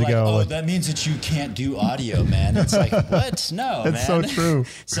 37 years like, ago. Oh, that means that you can't do audio, man. It's like, what? No, man. It's so true.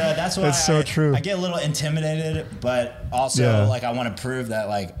 So that's why true. I get a little intimidated, but also like I want to prove that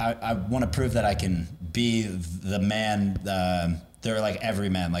I want to prove that I can be the man. They're like every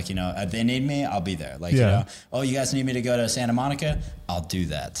man, like, if they need me, I'll be there. Like, oh, you guys need me to go to Santa Monica? I'll do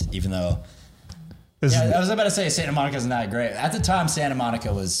that, even though. I was about to say Santa Monica's not great. At the time, Santa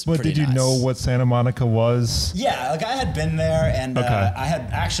Monica was pretty did you nice. know what Santa Monica was? Yeah, like I had been there, and I had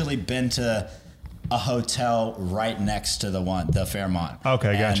actually been to a hotel right next to the Fairmont. Okay,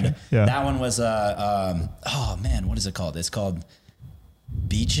 and gotcha. Yeah. That one was oh man, what is it called? It's called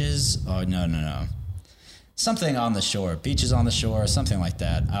Beaches. Oh no. Something on the shore, Beaches on the Shore, something like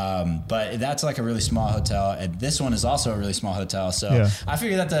that. But that's like a really small hotel, and this one is also a really small hotel. So I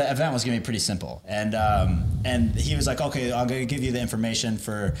figured that the event was gonna be pretty simple. And he was like, okay, I'm gonna give you the information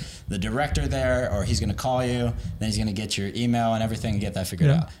for the director there, or he's gonna call you. Then he's gonna get your email and everything and get that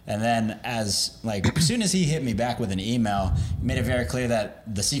figured out. And then as soon as he hit me back with an email, he made it very clear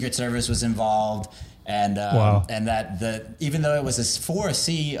that the Secret Service was involved, and and that even though it was for a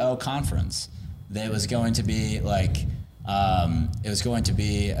CEO conference. It was going to be like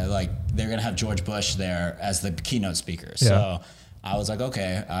they're going to have George Bush there as the keynote speaker. So I was like,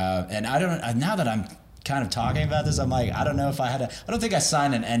 okay. And now that I'm kind of talking about this, I'm like, I don't know if I don't think I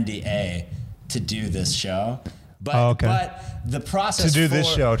signed an NDA to do this show. But, but the process to do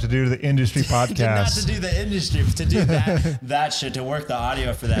this show, to do the industry podcast, not to do the industry, to do that shit, to work the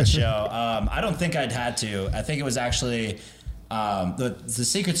audio for that show. I don't think I'd had to. I think it was actually the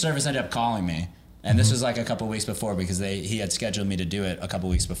Secret Service ended up calling me. And this was like a couple weeks before, because he had scheduled me to do it a couple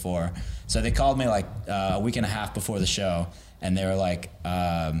weeks before. So they called me like a week and a half before the show, and they were like,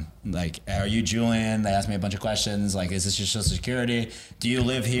 are you Julian? They asked me a bunch of questions, like, is this your Social Security? Do you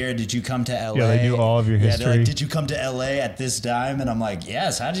live here? Did you come to LA? Yeah, they knew all of your history. They're like, did you come to LA at this time? And I'm like,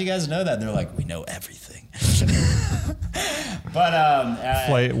 yes. How did you guys know that? And they're like, we know everything.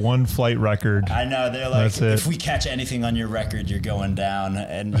 But one flight record. I know, they're like, if we catch anything on your record, you're going down.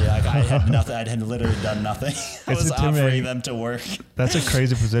 And like, I had nothing. I had literally done nothing. I was offering them to work. That's a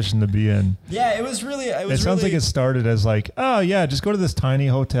crazy position to be in. Yeah, it was really. It sounds like it started as like, oh yeah, just go to this tiny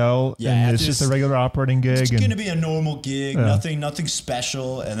hotel, and it's just a regular operating gig. It's gonna be a normal gig, nothing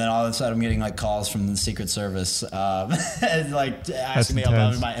special. And then all of a sudden, I'm getting like calls from the Secret Service, and like asking me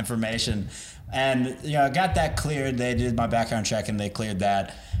about my information. And I got that cleared. They did my background check, and they cleared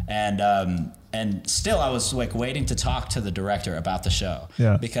that. And still, I was like waiting to talk to the director about the show.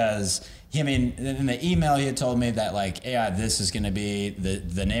 Yeah. Because in the email, he had told me that like, this is going to be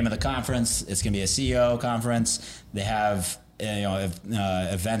the name of the conference. It's going to be a CEO conference. They have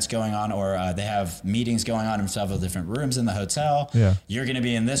events going on, or they have meetings going on in several different rooms in the hotel. Yeah. You're going to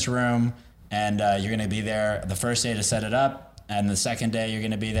be in this room, and you're going to be there the first day to set it up. And the second day you're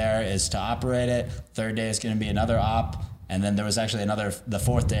going to be there is to operate it. Third day is going to be another op. And then there was actually the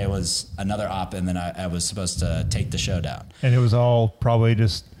fourth day was another op. And then I was supposed to take the show down. And it was all probably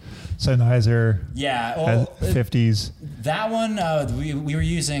just Sennheiser. Yeah. Well, 50s. That one, we were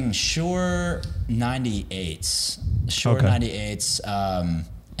using Shure 98s. Shure 98s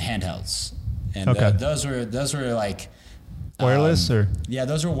handhelds. And those were like... wireless or? Yeah,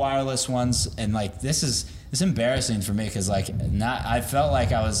 those were wireless ones. And like, this is it's embarrassing for me because like I felt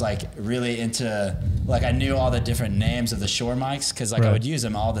like I was like really into like I knew all the different names of the Shure mics because like I would use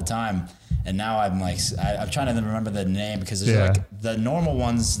them all the time, and now I'm like I'm trying to remember the name because there's like the normal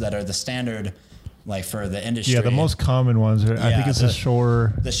ones that are the standard. Like for the industry. Yeah, the most common ones are, I think it's the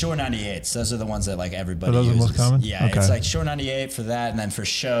Shure. The Shure 98s. Those are the ones that like everybody uses. Are those the most common? Yeah, it's like Shure 98 for that, and then for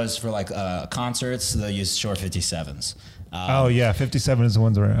shows for like concerts, they'll use Shure 57s. Oh yeah, 57 is the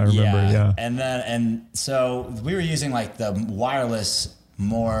ones I remember. Yeah. And so we were using like the wireless,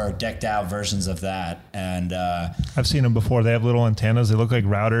 more decked out versions of that, and I've seen them before. They have little antennas. They look like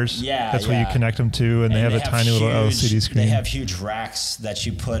routers. Yeah, that's what you connect them to, and they have a tiny little LCD screen. They have huge racks that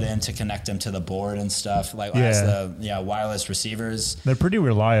you put in to connect them to the board and stuff. Like as the wireless receivers. They're pretty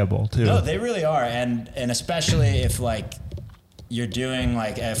reliable too. No, they really are, and especially if like you're doing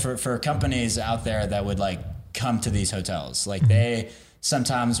like for companies out there that would like come to these hotels, like they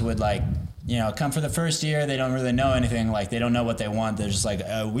sometimes would like, you know, come for the first year. They don't really know anything. Like they don't know what they want. They're just like,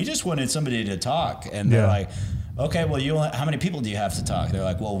 we just wanted somebody to talk. And they're like, okay, well, how many people do you have to talk? They're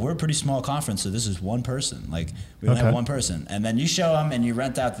like, well, we're a pretty small conference, so this is one person. Like we only have one person. And then you show them and you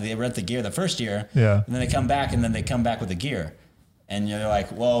they rent the gear the first year. Yeah. And then they come back and then they come back with the gear. And you're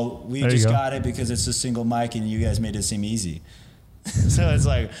like, well, we just got it because it's a single mic and you guys made it seem easy. So it's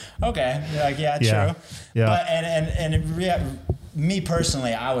like, okay. You're like, yeah, true. Yeah. But, and me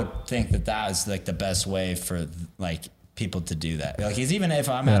personally, I would think that is like the best way for like people to do that. Like, even if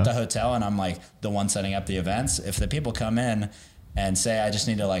I'm at the hotel and I'm like the one setting up the events, if the people come in and say, I just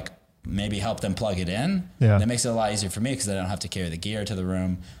need to like maybe help them plug it in, that makes it a lot easier for me because I don't have to carry the gear to the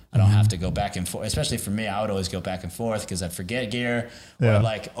room. I don't have to go back and forth, especially for me. I would always go back and forth because I'd forget gear, or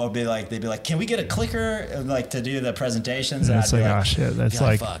they'd be like, "Can we get a clicker like to do the presentations?" And it's like, oh shit, that's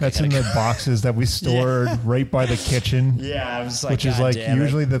like that's in the boxes that we stored right by the kitchen. Yeah, I was like, which is like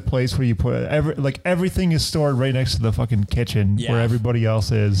usually the place where you put everything is stored right next to the fucking kitchen where everybody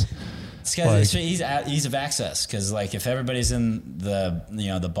else is. It's because it's ease of access. Because like if everybody's in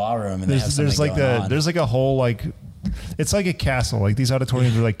the ballroom and there's like a whole like. It's like a castle. Like these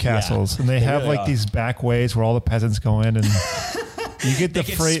auditoriums are like castles, and they have really like these back ways where all the peasants go in, and you get the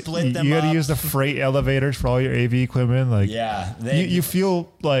freight. You got to use the freight elevators for all your AV equipment. Like you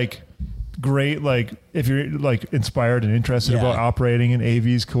feel like great. Like if you're like inspired and interested about operating, and AV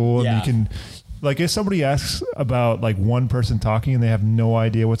is cool, and you can. Like if somebody asks about like one person talking and they have no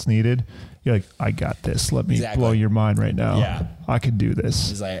idea what's needed, you're like, I got this. Let me blow your mind right now. Yeah. I can do this.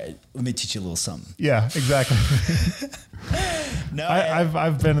 He's like, let me teach you a little something. Yeah, exactly. No,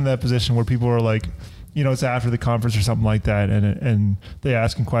 I've been in that position where people are like, you know, it's after the conference or something like that, and they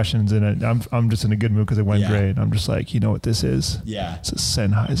asking questions, and I'm just in a good mood because it went great. I'm just like, you know what this is? Yeah, it's a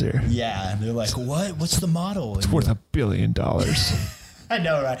Sennheiser. Yeah, and they're like, what? What's the model? It's worth $1 billion. I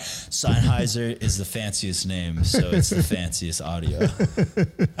know, right? Sennheiser is the fanciest name, so it's the fanciest audio.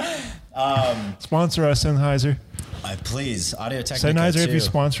 Sponsor us, Sennheiser. Please, Audio Technica Sennheiser, too. If you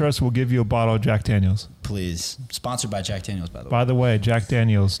sponsor us, we'll give you a bottle of Jack Daniels. Please. Sponsored by Jack Daniels, by the way. By the way, Jack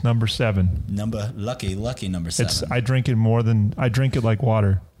Daniels, number 7. Lucky number 7. I drink it like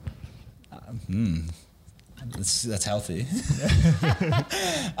water. That's healthy.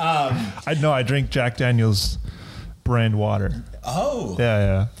 I drink Jack Daniels brand water. Oh.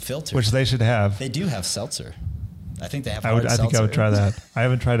 Yeah. Filter. Which they should have. They do have seltzer. I think they have I think I would try that. I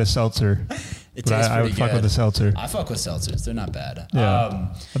haven't tried a seltzer. I would fuck with a seltzer. I fuck with seltzers. They're not bad. Yeah.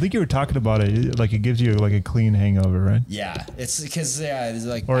 I think you were talking about it. Like it gives you like a clean hangover, right? Yeah. It's because it's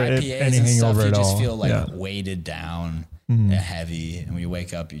like or IPAs and stuff. You just feel like weighted down and heavy, and when you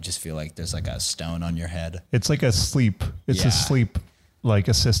wake up, you just feel like there's like a stone on your head. It's like a sleep. It's a sleep like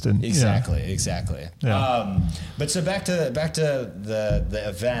assistant. Exactly. Yeah. But so back to the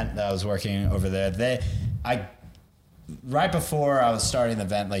event that I was working over there. Right before I was starting the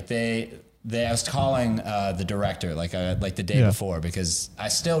event, like I was calling the director like the day before because I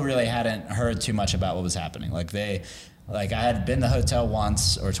still really hadn't heard too much about what was happening. I had been to the hotel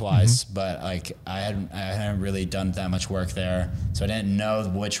once or twice, but like I hadn't really done that much work there, so I didn't know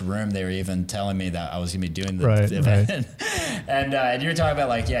which room they were even telling me that I was gonna be doing the event. Right. And you were talking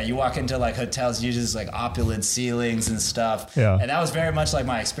about you walk into like hotels, you just like opulent ceilings and stuff. Yeah. And that was very much like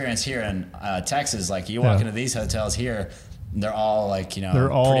my experience here in Texas. Like you walk into these hotels here. They're all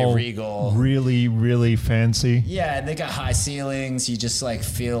they're all pretty regal, really, really fancy. Yeah, and they got high ceilings. You just like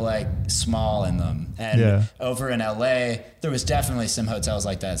feel like small in them. And over in LA, there was definitely some hotels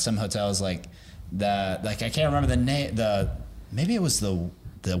like that. Some hotels like I can't remember the name. Maybe it was the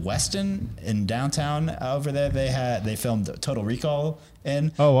Westin in downtown over there. They filmed Total Recall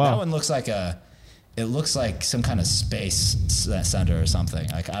in. Oh wow, that one looks like it looks like some kind of space center or something.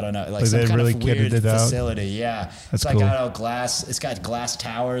 Like, I don't know, like some they kind really of weird kitted it out? facility. Yeah. That's it's like cool. got glass. It's got glass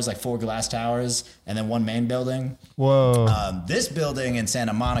towers, like 4 glass towers, and then one main building. Whoa. This building in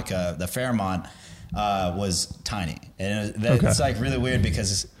Santa Monica, the Fairmont, was tiny, and it's like really weird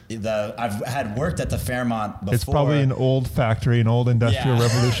because I've had worked at the Fairmont before. It's probably an old factory, an old Industrial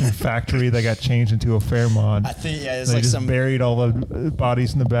Revolution factory that got changed into a Fairmont. I think it's they like just some buried all the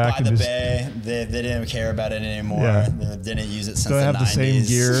bodies in the back. by the bay. They didn't care about it anymore. Yeah. They didn't use it since Still the have 90s. the same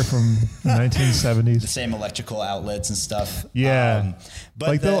gear from the 1970s. The same electrical outlets and stuff. Yeah, but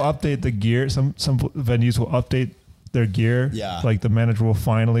like they'll update the gear. Some venues will update their gear. Yeah. Like the manager will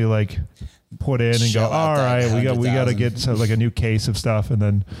finally like put in and Shell go, out all that right, we got to 100,000. get like a new case of stuff, and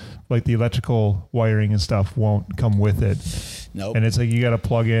then like the electrical wiring and stuff won't come with it. Nope. And it's like you got to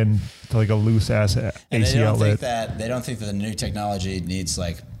plug in to like a loose ass And AC they don't outlet. they don't think that the new technology needs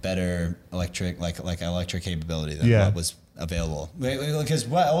like better electric capability than Yeah. what was available. Because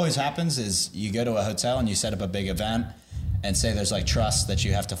what always happens is you go to a hotel and you set up a big event, and say there's like truss that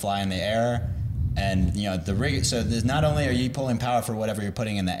you have to fly in the air, and you know the rig. So there's not only are you pulling power for whatever you're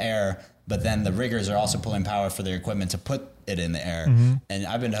putting in the air, but then the riggers are also pulling power for their equipment to put it in the air. Mm-hmm. And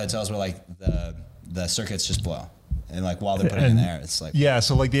I've been to hotels where like the circuits just blow. And like while they're putting it in the air, it's like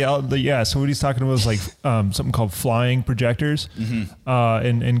so like so what he's talking about is like something called flying projectors.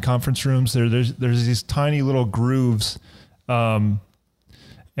 In conference rooms. There's these tiny little grooves, and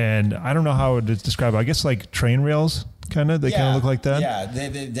I don't know how to describe it. I guess like train rails, kind of. They kind of look like that. Yeah,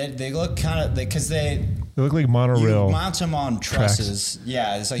 they look kind of because they look like monorail. You mount them on trusses. tracks.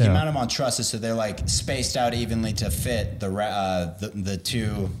 Yeah, it's like you mount them on trusses, so they're like spaced out evenly to fit the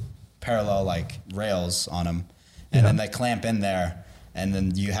 2 parallel like rails on them, and then they clamp in there, and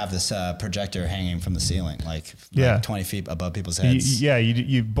then you have this projector hanging from the ceiling, like 20 feet above people's heads.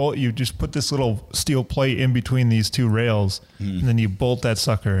 You just put this little steel plate in between these 2 rails, and then you bolt that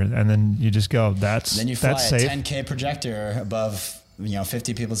sucker, and then you just go. Then you fly that's a safe. 10K projector above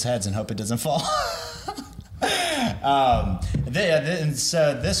 50 people's heads and hope it doesn't fall. And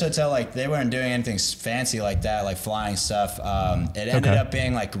so this hotel, like they weren't doing anything fancy like that, like flying stuff. It ended up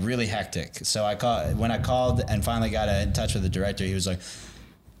being like really hectic. So when I called and finally got in touch with the director, he was like,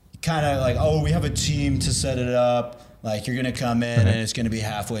 kind of like, oh, we have a team to set it up. Like you're gonna come in and it's gonna be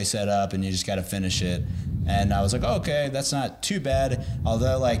halfway set up and you just gotta finish it. And I was like, okay, that's not too bad.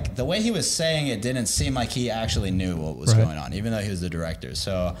 Although like the way he was saying it didn't seem like he actually knew what was going on, even though he was the director.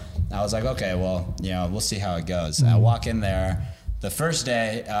 So I was like, okay, well, we'll see how it goes. I walk in there. The first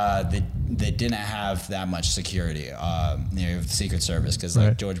day, they didn't have that much security, Secret Service, because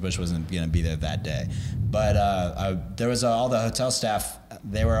like George Bush wasn't going to be there that day. But there was all the hotel staff.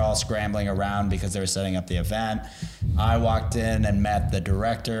 They were all scrambling around because they were setting up the event. I walked in and met the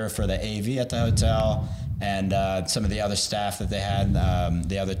director for the AV at the hotel, and some of the other staff that they had,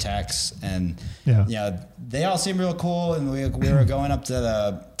 the other techs, and they all seemed real cool. And we were going up to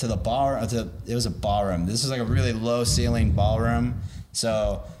the bar. It was a ballroom. This was like a really low ceiling ballroom.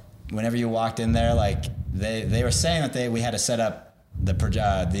 So whenever you walked in there, like they were saying that we had to set up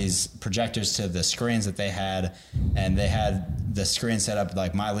these projectors to the screens that they had, and they had the screen set up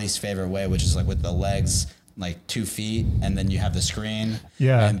like my least favorite way, which is like with the legs like 2 feet, and then you have the screen.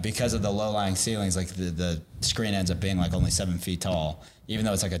 Yeah. And because of the low-lying ceilings, like the screen ends up being like only 7 feet tall, even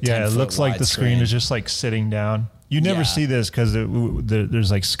though it's like a 10-foot it looks like the screen is just like sitting down. You never see this because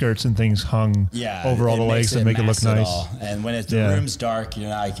there's like skirts and things hung over all the legs that make it look nice. And when the room's dark,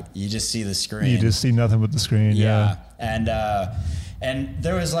 you just see the screen. You just see nothing but the screen. Yeah. And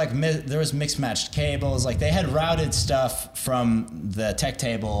there was mixed matched cables. Like they had routed stuff from the tech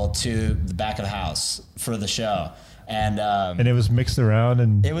table to the back of the house for the show. And it was mixed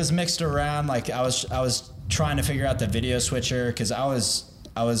around, it was mixed around. Like I was trying to figure out the video switcher because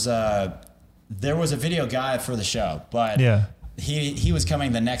there was a video guy for the show, but he was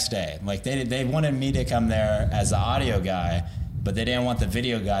coming the next day. Like they wanted me to come there as the audio guy, but they didn't want the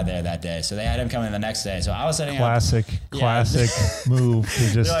video guy there that day, so they had him coming the next day. So I was setting classic move.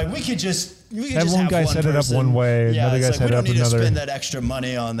 They're like, we could just have one guy set it up one way, another guy set it up another. We don't need to spend that extra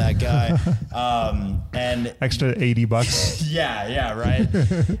money on that guy, and extra $80. Yeah, right.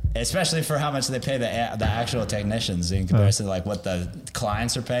 Especially for how much they pay the actual technicians in comparison to like what the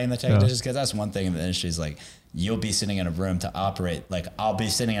clients are paying the technicians, because that's one thing in the industry is like you'll be sitting in a room to operate. Like I'll be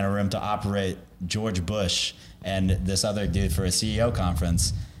sitting in a room to operate George Bush and this other dude for a CEO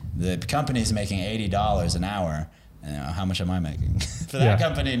conference. The company's making $80 an hour, You know, how much am I making? For that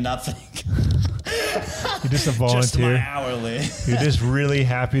company, nothing. You're just a volunteer. Just my hourly. You're just really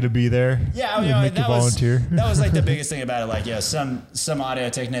happy to be there. Yeah, I mean, that was like the biggest thing about it. Like, some audio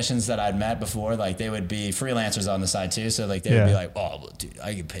technicians that I'd met before, like they would be freelancers on the side too. So like they would be like, oh, well, dude,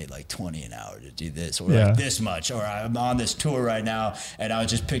 I get paid like $20 an hour to do this, or like this much, or I'm on this tour right now, and I would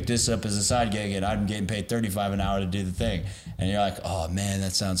just pick this up as a side gig, and I'm getting paid $35 an hour to do the thing. And you're like, oh man,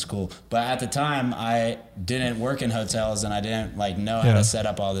 that sounds cool. But at the time, I didn't work in hotels, and I didn't like know how to set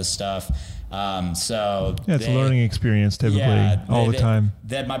up all this stuff. So it's a learning experience typically all the time.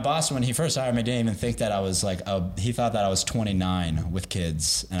 That my boss, when he first hired me, didn't even think that I was like, he thought that I was 29 with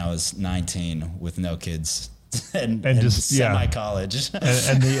kids and I was 19 with no kids and just semi-college.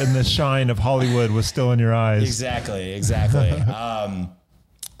 and the shine of Hollywood was still in your eyes. Exactly.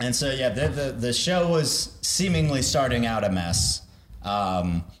 And so, the show was seemingly starting out a mess.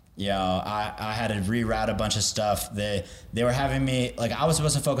 I had to reroute a bunch of stuff. They were having me, like, I was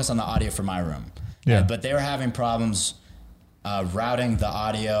supposed to focus on the audio for my room. Yeah. But they were having problems routing the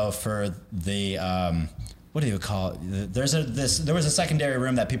audio for the, what do you call it? There was a secondary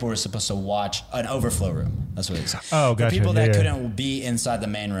room that people were supposed to watch, an overflow room. That's what it is. Oh, gotcha. For people that couldn't be inside the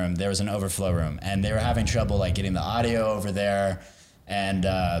main room, there was an overflow room. And they were having trouble, like, getting the audio over there. And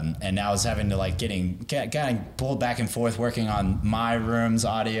I was having to like getting pulled back and forth working on my room's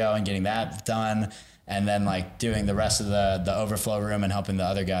audio and getting that done, and then like doing the rest of the overflow room and helping the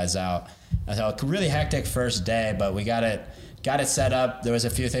other guys out. And so a really hectic first day, but we got it set up. There was a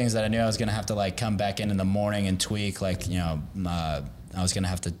few things that I knew I was gonna have to like come back in the morning and tweak, like I was gonna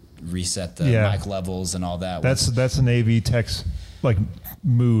have to reset the mic levels and all that. That's an AV tech's like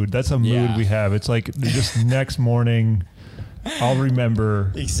mood. That's a mood we have. It's like just next morning, I'll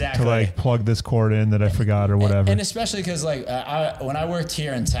remember to like plug this cord in that I forgot or whatever. And especially because like when I worked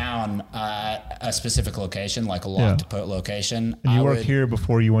here in town, a specific location, like a locked location. And you worked here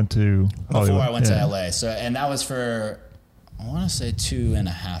before you went to Hollywood. Before I went to LA. So, and that was for, I want to say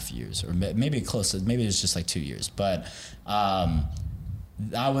 2.5 years, or maybe close to, maybe it was just like 2 years. But I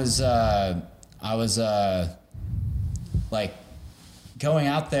was like going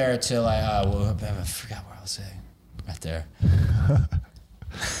out there to like, I forgot what I was saying. Right there.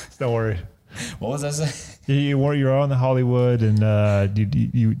 Don't worry. What was I saying? You're on the Hollywood, and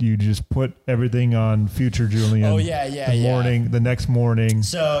you just put everything on Future Julian. Oh the next morning.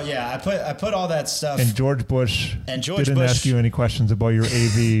 So I put all that stuff. And George Bush didn't ask you any questions about your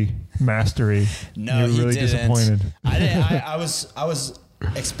AV mastery. No, you were really disappointed. I didn't. I was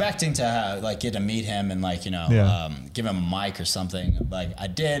expecting to like get to meet him and like give him a mic or something. Like I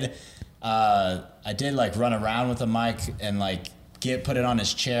did like run around with a mic and like put it on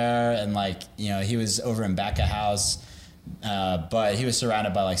his chair, and like he was over in back of house, but he was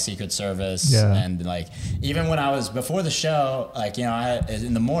surrounded by like Secret Service, and like even when I was before the show, like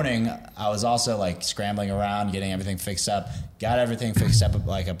in the morning I was also like scrambling around getting everything fixed up. Got everything fixed up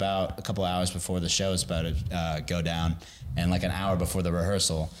like about a couple of hours before the show was about to go down, and like an hour before the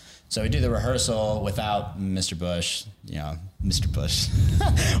rehearsal. So we do the rehearsal without Mr. Bush, Mr. Bush,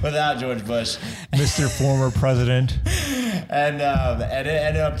 without George Bush. Mr. Former President. And it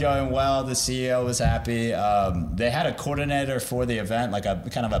ended up going well. The CEO was happy. They had a coordinator for the event, like a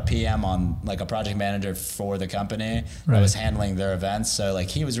kind of a PM on, like a project manager for the company that was handling their events. So like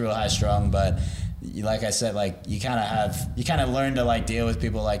he was real high strung, but like I said, like you kind of learn to like deal with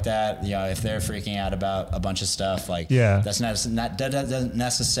people like that. If they're freaking out about a bunch of stuff, like that doesn't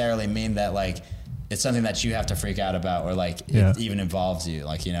necessarily mean that like it's something that you have to freak out about, or like it even involves you,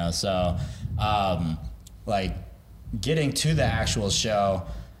 like So, like getting to the actual show,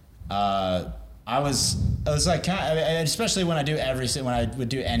 I was like especially when I would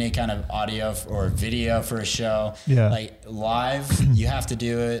do any kind of audio or video for a show, like live, you have to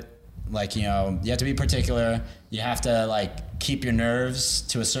do it. Like, you have to be particular. You have to like keep your nerves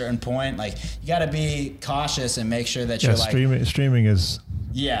to a certain point. Like you got to be cautious and make sure that you're like streaming is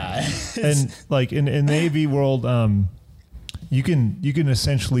and like in the AV world, you can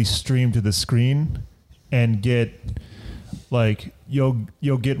essentially stream to the screen and get like you'll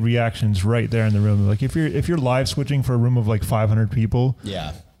get reactions right there in the room. Like if you're live switching for a room of like 500 people,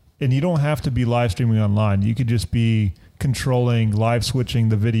 and you don't have to be live streaming online. You could just be controlling live switching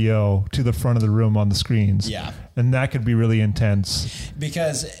the video to the front of the room on the screens. And that could be really intense.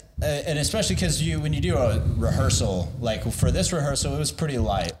 Because and especially because when you do a rehearsal, like for this rehearsal, it was pretty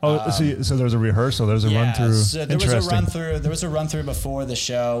light. So there was a rehearsal. There was a run through. So there was a run through. There was a run through before the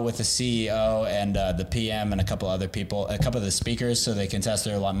show with the CEO and the PM and a couple other people, a couple of the speakers, so they can test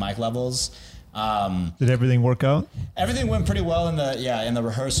their mic levels. Did everything work out? Everything went pretty well in the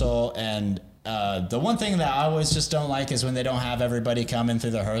rehearsal, and The one thing that I always just don't like is when they don't have everybody come in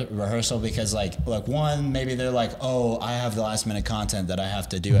through the rehearsal, because like one, maybe they're like, oh, I have the last minute content that I have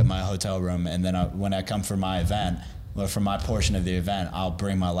to do at my hotel room, and then when I come for my event or for my portion of the event, I'll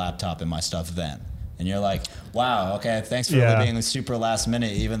bring my laptop and my stuff then. And you're like, wow, okay, thanks for being super last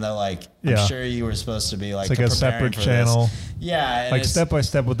minute, even though like I'm sure you were supposed to be like, it's like a separate channel. This. Yeah, like step by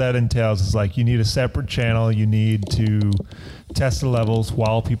step, what that entails is like you need a separate channel. You need to test the levels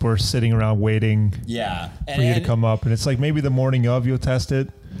while people are sitting around waiting. For you to come up, and it's like maybe the morning of you'll test it.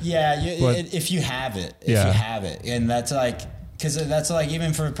 Yeah, if you have it, you have it, and that's like. Because that's like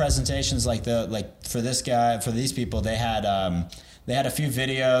even for presentations like for this guy, for these people, they had a few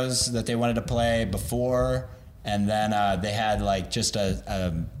videos that they wanted to play before, and then they had like just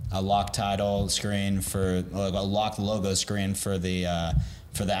a lock title screen for like a locked logo screen for the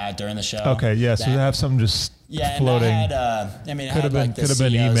ad during the show. Okay, yeah, so they have something just floating. And I had, could have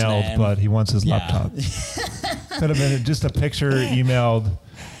been emailed, name. But he wants his laptop. Could have been just a picture emailed.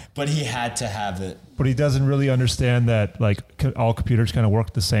 But he had to have it. But he doesn't really understand that like all computers kind of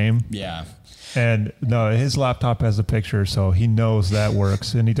work the same. Yeah. And no, his laptop has a picture, so he knows that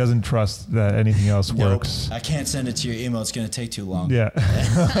works, and he doesn't trust that anything else works. I can't send it to your email; it's going to take too long. Yeah.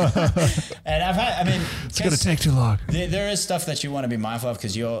 And it's going to take too long. There is stuff that you want to be mindful of,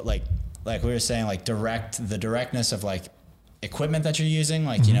 because you'll like we were saying, like the directness of like equipment that you're using,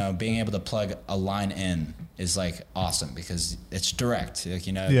 like being able to plug a line in is like awesome because it's direct, like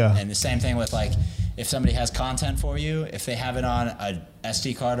and the same thing with like if somebody has content for you, if they have it on a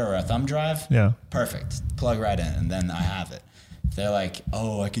SD card or a thumb drive, perfect, plug right in, and then I have it. If they're like,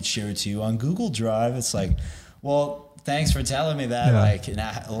 oh, I could share it to you on Google Drive, it's like, well, thanks for telling me that. Like,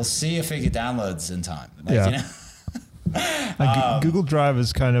 we'll see if it downloads in time. Like, Google Drive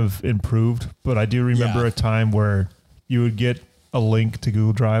is kind of improved, but I do remember a time where you would get a link to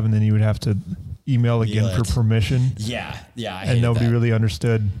Google Drive and then you would have to email again for permission. And nobody really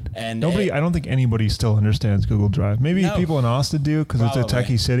understood. And I don't think anybody still understands Google Drive. Maybe people in Austin do because it's a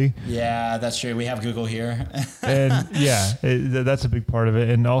techie city. Yeah, that's true. We have Google here. And that's a big part of it.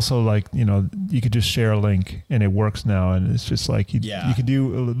 And also, like, you could just share a link and it works now. And it's just like you can do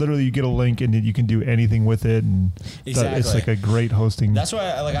literally, you get a link and you can do anything with it. And it's like a great hosting. That's why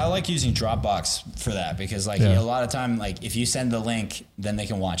I like using Dropbox for that, because like a lot of time, like if you send the link, then they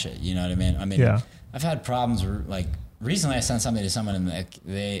can watch it. You know what I mean? I've had problems where, like, recently I sent something to someone and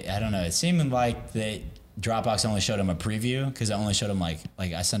I don't know, it seemed like Dropbox only showed them a preview, because it only showed them like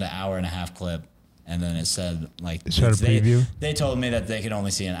I sent an 1.5-hour clip, and then it said like it showed a preview. They told me that they could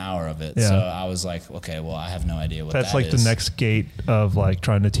only see an hour of it, so I was like, okay, well, I have no idea what that's like is. The next gate of like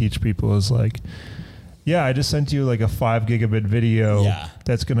trying to teach people is like, I just sent you like a 5 gigabit video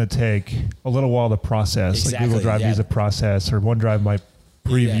that's going to take a little while to process. Exactly, like Google Drive needs a process, or OneDrive might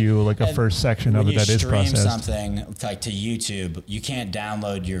preview like a first section of it that is processed. When you stream something like to YouTube, you can't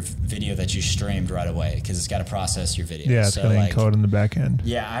download your video that you streamed right away because it's got to process your video. Yeah, it's got to encode in the back end.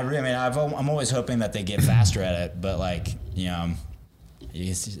 Yeah, I'm always hoping that they get faster at it, but like,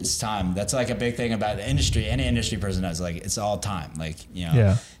 it's time. That's like a big thing about the industry. Any industry person knows, like, it's all time. Like,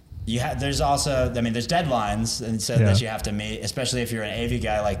 there's also, there's deadlines, and so that you have to meet, especially if you're an AV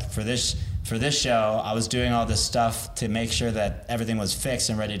guy. Like for this show, I was doing all this stuff to make sure that everything was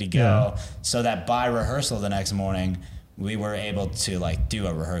fixed and ready to go, so that by rehearsal the next morning, we were able to like do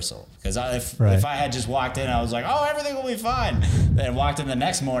a rehearsal. Because if I had just walked in, I was like, oh, everything will be fine. Then walked in the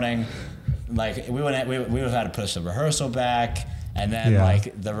next morning, like we would have had to push the rehearsal back. And then,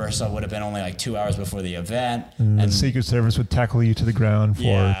 like, the rehearsal would have been only like 2 hours before the event. And the Secret Service would tackle you to the ground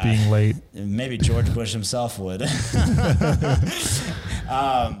for being late. Maybe George Bush himself would.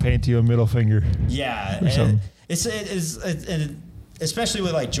 Paint you a middle finger. Yeah. It's especially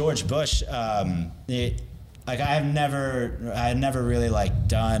with like George Bush. Like I had never really like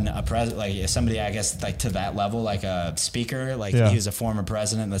done a like somebody, I guess, like to that level, like a speaker, like he was a former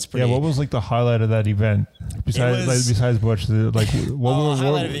president. That's pretty. Yeah. What was like the highlight of that event besides Bush? Like what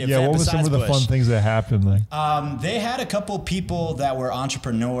was some of the fun things that happened? Like they had a couple people that were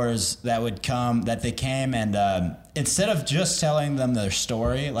entrepreneurs that they came and instead of just telling them their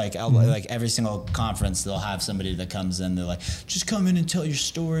story, like like every single conference, they'll have somebody that comes in. They're like, just come in and tell your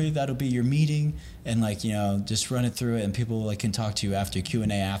story. That'll be your meeting. And like, just run it through it, and people like can talk to you after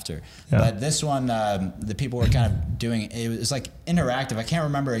Q&A after. Yeah. But this one, the people were kind of doing, it was like interactive. I can't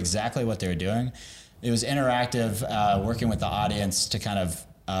remember exactly what they were doing. It was interactive, working with the audience to kind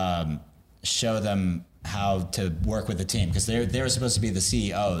of show them how to work with the team, because they were supposed to be the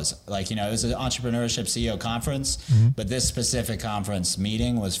CEOs. Like, it was an entrepreneurship CEO conference, but this specific conference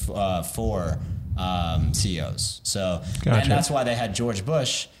meeting was for CEOs. So, and that's why they had George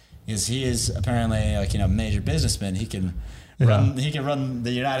Bush. because he is apparently like major businessman. He can. He can run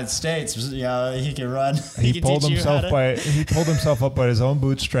the United States. He can run. He pulled himself up by his own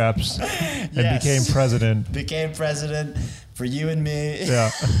bootstraps and became president. Became president for you and me.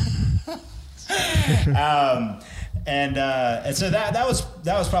 Yeah. And so that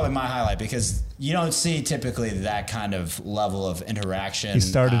was probably my highlight, because you don't see typically that kind of level of interaction. He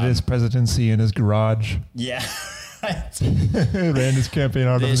started his presidency in his garage. Yeah. Ran his campaign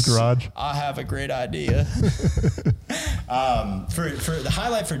out of his garage. I have a great idea. For the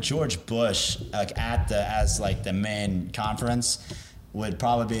highlight for George Bush, like as the main conference, would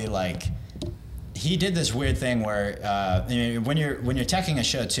probably be like, he did this weird thing where when you're teching a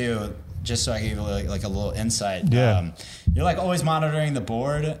show too. Just so I give you like a little insight. Yeah. You're like always monitoring the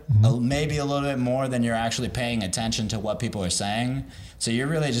board, maybe a little bit more than you're actually paying attention to what people are saying. So you're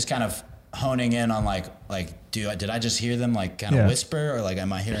really just kind of honing in on did I just hear them like kind of whisper, or like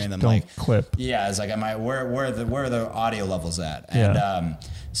am I hearing them don't clip? Yeah, it's like where are the audio levels at? And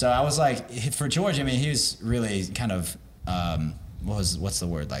so I was like, for George, I mean, he was really kind of what's the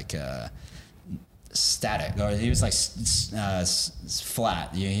word, like static, or he was like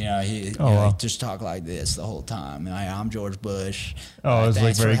flat. He just talked like this the whole time. I'm George Bush. Oh, it was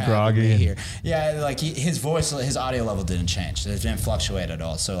like very groggy here. Yeah, like his voice, his audio level didn't change. It didn't fluctuate at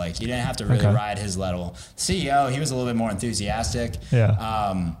all. So like you didn't have to really ride his level. CEO, he was a little bit more enthusiastic.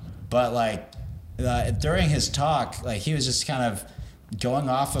 Yeah. But like during his talk, like he was just kind of going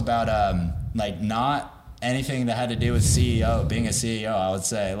off about like not anything that had to do with being a CEO, I would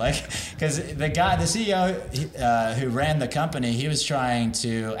say, like, because the CEO who ran the company, he was trying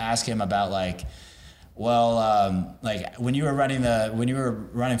to ask him about like, well, like when you were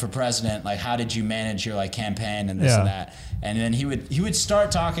running for president, like how did you manage your like campaign and this and that, and then he would start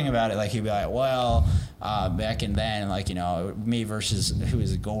talking about it, like he'd be like, well, back in then, like me versus who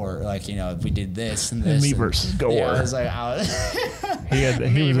is Gore, like we did this and this. Me versus Gore. Yeah, it was like, he was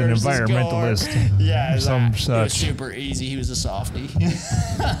an environmentalist. Gore. Yeah, some such. It was super easy. He was a softie.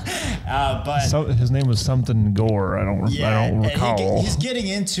 But his name was something Gore. I don't recall. He's getting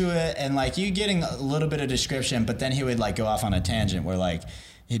into it, and like you getting a little bit of description, but then he would like go off on a tangent where like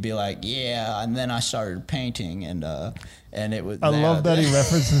he'd be like, yeah, and then I started painting, and it was. I love that he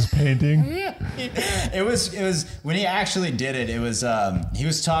references painting. It was when he actually did it. It was he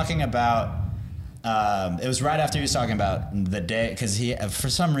was talking about. It was right after he was talking about the day, because he, for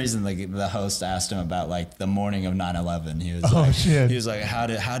some reason, the host asked him about like the morning of 9/11. He was shit. He was like, how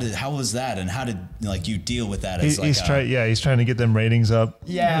was that, and how did like you deal with that? He's trying to get them ratings up.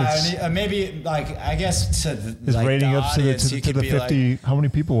 Yeah, maybe like I guess to his rating up to the 50. Like, how many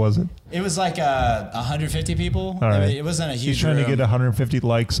people was it? It was like 150 people. All right. I mean, it wasn't a huge. He's trying to get 150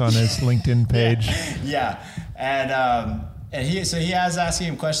 likes on his LinkedIn page. Yeah. And he was asking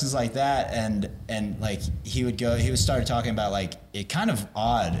him questions like that, and like he would start talking about like it kind of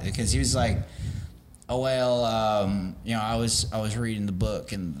odd, because he was like, oh well, I was reading the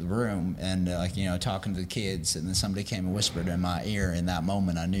book in the room, and like talking to the kids, and then somebody came and whispered in my ear. In that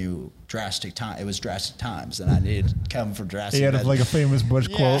moment, I knew it was drastic times, and I needed to come for drastic. He had like a famous Bush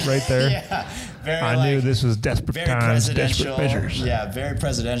quote right there. Yeah, I knew this was desperate times, desperate measures. Yeah, very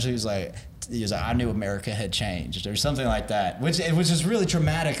presidential. He was like, I knew America had changed, or something like that, which is really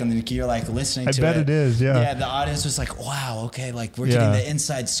traumatic. And then you're like listening to it. I bet it is, yeah. Yeah, the audience was like, wow, okay, like we're getting the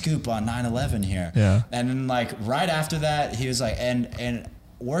inside scoop on 9/11 here. Yeah. And then like right after that, he was like, and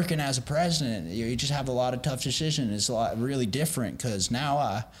working as a president, you just have a lot of tough decisions. It's a lot really different, because now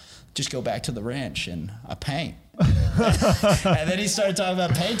I just go back to the ranch and I paint. And then he started talking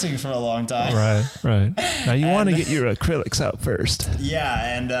about painting for a long time. Right. Now you want to get your acrylics out first.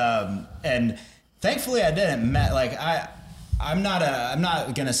 Yeah, and thankfully I didn't. Like I'm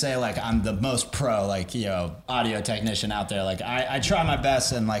not gonna say like I'm the most pro audio technician out there. Like I try my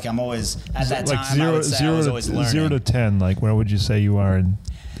best, and like I'm always at that like time. I would say I was always learning. 0 to 10, like where would you say you are in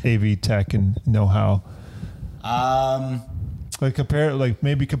AV tech and know-how? Like compare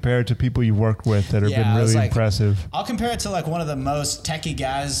it to people you worked with that have been really impressive. I'll compare it to like one of the most techie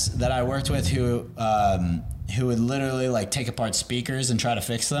guys that I worked with who would literally like take apart speakers and try to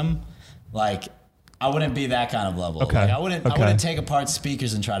fix them. Like I wouldn't be that kind of level. Okay. Like, I wouldn't take apart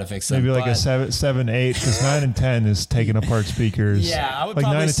speakers and try to fix them. Maybe like a 7, 8, because 9 and 10 is taking apart speakers. Yeah, I would like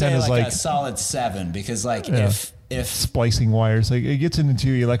probably 9 and 10 say is like a solid 7, because like if splicing wires, like it gets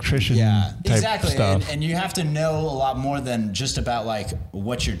into electrician type exactly. stuff. And you have to know a lot more than just about like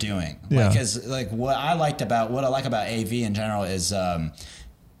what you're doing. Because like what I like about AV in general is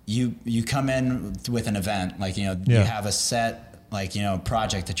you come in with an event, like you have a set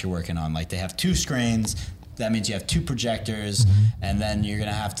project that you're working on. Like they have 2 screens. that means you have 2 projectors, and then you're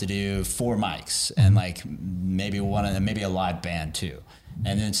gonna have to do 4 mics, and like maybe a live band too.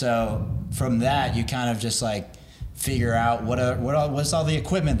 And then so from that, you kind of just like figure out what's all the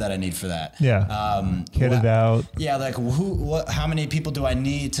equipment that I need for that. Yeah. Kit it out. Yeah, like how many people do I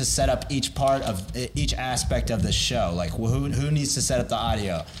need to set up each part of each aspect of the show? Like who needs to set up the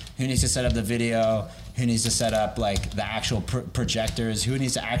audio? Who needs to set up the video? Who needs to set up like the actual projectors? Who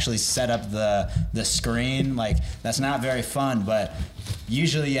needs to actually set up the screen? Like that's not very fun, but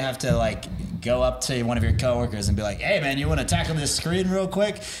usually you have to like go up to one of your coworkers and be like, "Hey man, you want to tackle this screen real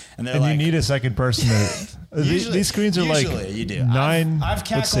quick?" And they're like, you need a second person to these screens are like you do. 9. I've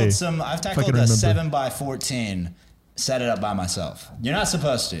tackled I've tackled a 7x14. Set it up by myself. You're not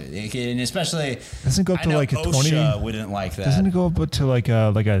supposed to, and especially doesn't go up to like a OSHA 20. Wouldn't like that. Doesn't it go up to like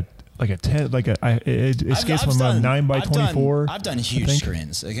a 10? It escapes from a 9x24. I've done huge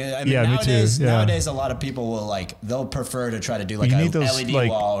screens. Okay? I mean, yeah, nowadays, me too. Yeah. Nowadays, a lot of people will they'll prefer to try to do like a LED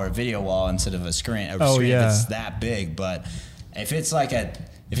wall or a video wall instead of a screen. That's that big. But if it's like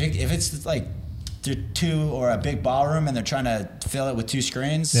if it's like 2 or a big ballroom and they're trying to fill it with 2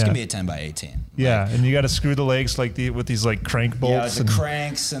 screens, it's gonna be a 10x18. Yeah, and you got to screw the legs with these like crank bolts. Yeah, with the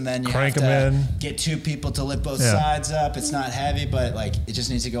cranks, and then you crank have to them in. Get 2 people to lift both sides up. It's not heavy, but like it just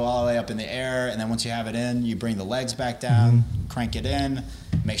needs to go all the way up in the air. And then once you have it in, you bring the legs back down, crank it in,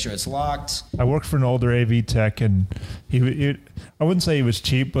 make sure it's locked. I worked for an older AV tech, and I wouldn't say he was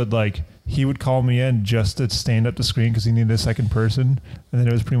cheap, but like he would call me in just to stand up the screen because he needed a second person, and then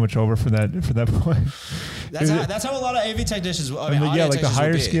it was pretty much over for that point. That's how a lot of AV technicians. I mean, like the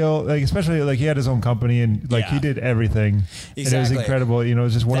higher skill, like especially like he had his own company and like he did everything. Exactly. And it was incredible. You know, it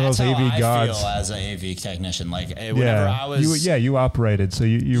was just one of those AV gods. That's how I feel as an AV technician. Like whenever I was, you operated, so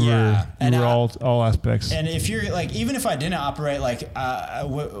you were all aspects. And if you're like, even if I didn't operate, like I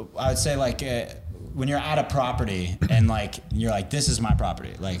would say like. When you're at a property and like you're like, this is my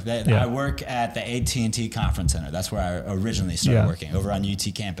property. Like I work at the AT&T Conference Center. That's where I originally started working, over on UT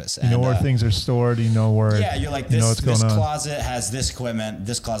campus. You know where things are stored. You know where. Yeah, you're like this closet has this equipment.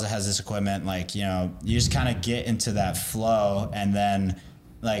 This closet has this equipment. Like you just kind of get into that flow, and then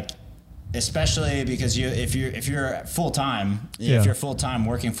like. Especially because if you're full time, if you're full time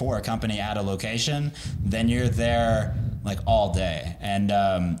working for a company at a location, then you're there like all day, and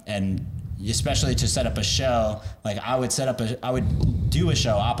especially to set up a show, like I would do a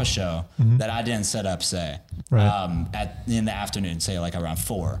show, op a show that I didn't set up, say, in the afternoon, say like around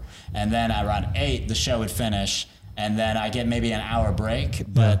 4, and then around 8 the show would finish. And then I get maybe an hour break,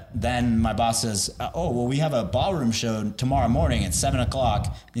 but then my boss says, "Oh, well, we have a ballroom show tomorrow morning at 7:00.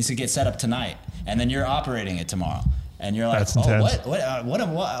 It needs to get set up tonight, and then you're operating it tomorrow." And you're like, "Oh, what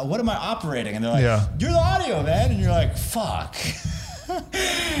am I operating?" And they're like, "You're the audio, man." And you're like, "Fuck."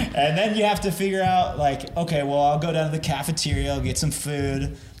 And then you have to figure out, like, okay, well, I'll go down to the cafeteria, I'll get some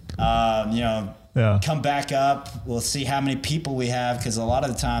food, come back up. We'll see how many people we have, because a lot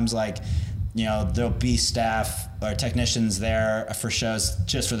of the times, like. There'll be staff or technicians there for shows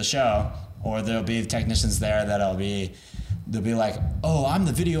just for the show, or there'll be technicians there they'll be like, "Oh, I'm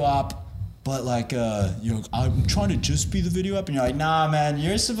the video op, but like, I'm trying to just be the video op," and you're like, "Nah, man,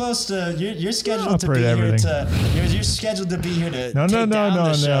 you're supposed to, you're scheduled to be here you're scheduled to be here to no, you're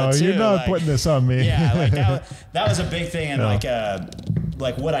not putting this on me." Yeah, like that was a big thing, and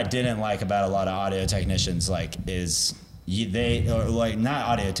like what I didn't like about a lot of audio technicians, like is. Not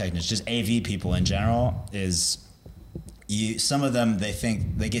audio technicians, just AV people in general, some of them, they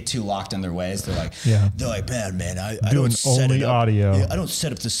think they get too locked in their ways. They're like, man, I don't set it up. Audio. I don't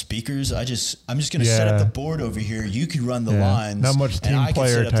set up the speakers. I'm just gonna set up the board over here. You can run the lines. Not much team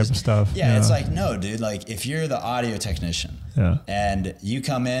player type of stuff. Yeah, it's like, no, dude. Like if you're the audio technician and you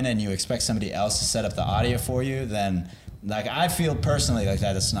come in and you expect somebody else to set up the audio for you, then like I feel personally like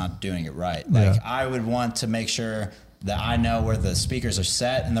that's not doing it right. Like I would want to make sure that I know where the speakers are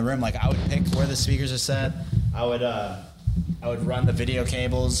set in the room. Like I would pick where the speakers are set. I would run the video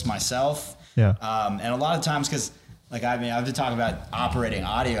cables myself. Yeah. And a lot of times, because like I've been talking about operating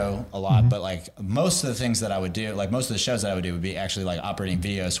audio a lot, but like most of the things that I would do, like most of the shows that I would do, would be actually like operating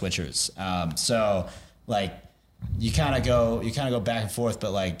video switchers. So like you kind of go back and forth,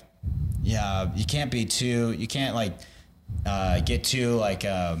 but like you can't get too like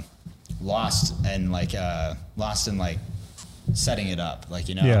lost in setting it up, like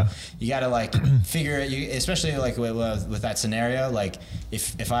you gotta like figure it, especially like with that scenario. Like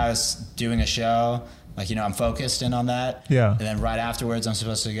if I was doing a show Like, you know, I'm focused in on that. Yeah. And then right afterwards, I'm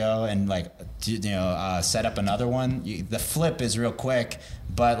supposed to go and like, set up another one. The flip is real quick,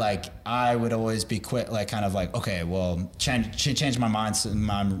 but like I would always be quick, like kind of like, okay, well, change my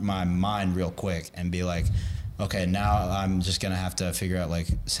mind real quick and be like, okay, now I'm just gonna have to figure out like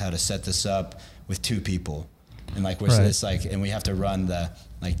how to set this up with 2 people, and like it's like, and we have to run the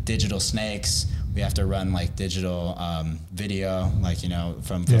like digital snakes. We have to run like digital video, like, you know,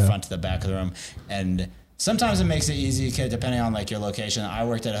 from the front to the back of the room. And sometimes it makes it easy depending on like your location. I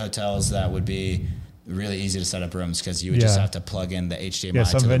worked at hotels that would be really easy to set up rooms because you would just have to plug in the HDMI. Yeah,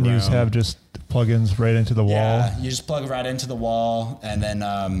 some venues have just plugins right into the wall. Yeah, you just plug right into the wall, and then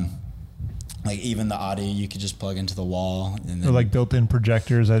like even the audio you could just plug into the wall, and then, or like built-in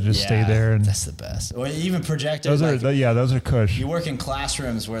projectors that just stay there. And that's the best. Or even projectors. Those are those are cush. You work in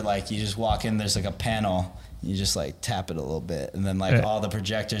classrooms where like you just walk in, there's like a panel, you just like tap it a little bit, and then like all the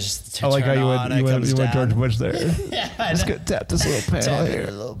projectors turn on. I like how you went George Bush there. Yeah, let's go tap this little panel tap here it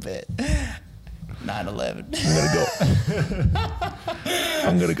a little bit. 9/11.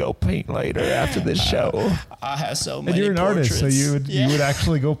 I'm gonna go paint later after this show. I have so many. And you're an artist, so you would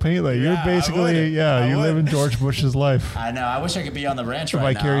actually go paint later. You're basically you live in George Bush's life. I know. I wish I could be on the ranch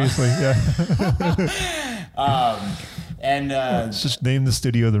right vicariously, now. And let's just name the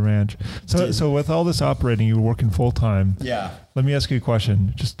studio the ranch. So with all this operating, you were working full time. Yeah. Let me ask you a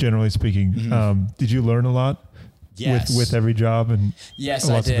question, just generally speaking. Mm-hmm. Did you learn a lot? Yes. With every job and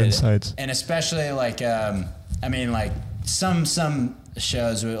lots of insights. And especially like, I mean, like some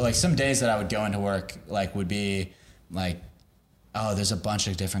shows, like some days that I would go into work, like would be like, oh, there's a bunch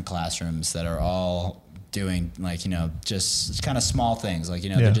of different classrooms that are all doing like, you know, just kind of small things. Like, you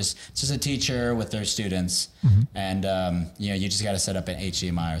know, they're just, it's just a teacher with their students, and, you know, you just got to set up an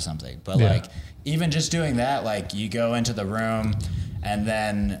HDMI or something. But like, even just doing that, like you go into the room, and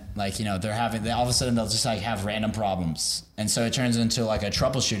then like, you know, all of a sudden they'll just like have random problems. And so it turns into like a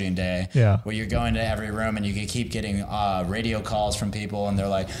troubleshooting day where you're going to every room and you can keep getting radio calls from people, and they're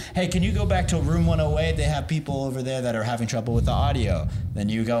like, hey, can you go back to room 108? They have people over there that are having trouble with the audio. Then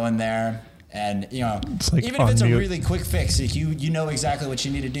you go in there, and you know, like even if it's a really quick fix, if you know exactly what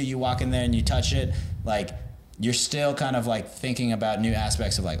you need to do, you walk in there and you touch it, like you're still kind of like thinking about new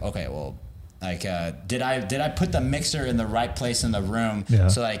aspects of like, okay, well, like, did I put the mixer in the right place in the room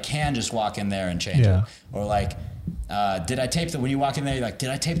so that I can just walk in there and change it? Or like, did I tape when you walk in there, you're like,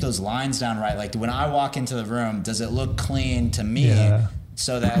 did I tape those lines down right? Like when I walk into the room, does it look clean to me?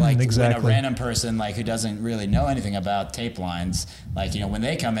 So that like when a random person like who doesn't really know anything about tape lines, like, you know, when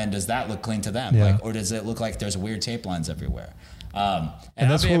they come in, does that look clean to them? Like, or does it look like there's weird tape lines everywhere? And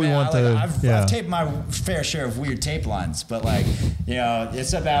that's what we want to. I've taped my fair share of weird tape lines, but like, you know,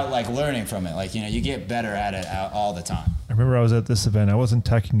 it's about like learning from it. Like, you know, you get better at it all the time. I remember I was at this event. I wasn't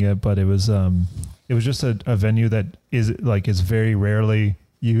teching it, but it was just a venue that is very rarely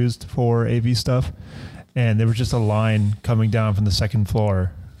used for AV stuff, and there was just a line coming down from the second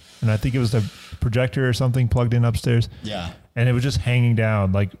floor, and I think it was the projector or something plugged in upstairs. Yeah. And it was just hanging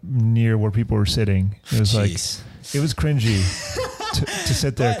down like near where people were sitting. It was like. It was cringy to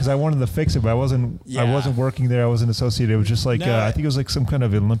sit there because I wanted to fix it, but I wasn't working there. I wasn't associated. It was just like I think it was like some kind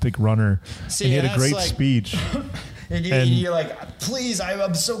of Olympic runner. And he had a great speech. and you're like, please,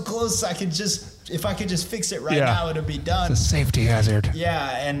 I'm so close. If I could just fix it right now, it'll be done. It's a safety hazard.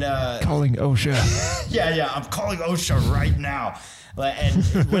 Yeah, and calling OSHA. yeah, I'm calling OSHA right now. And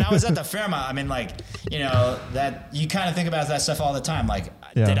when I was at the Fairmont, I mean, like, you know, that you kind of think about that stuff all the time. Like,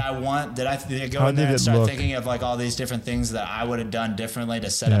 did I go in there and start thinking of like all these different things that I would have done differently to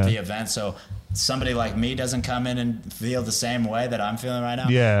set up the event so somebody like me doesn't come in and feel the same way that I'm feeling right now?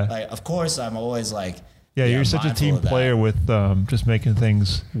 Yeah. Like, of course, I'm always like, you're such a team player with just making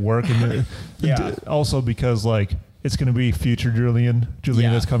things work. And also because like it's going to be future Julian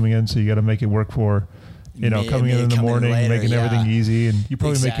that's coming in, so you got to make it work for. You know, coming in the morning, later, making everything easy, and you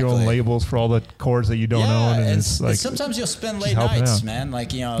probably make your own labels for all the chords that you don't own. And it's like sometimes you'll spend late nights, man.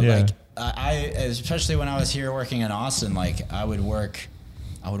 Like, you know, like I especially when I was here working in Austin, like I would work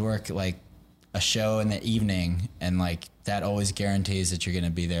like a show in the evening, and like that always guarantees that you're going to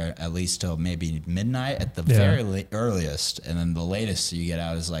be there at least till maybe midnight at the very earliest, and then the latest you get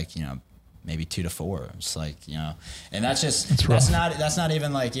out is like, you know, maybe 2 to 4. It's like, you know, and that's not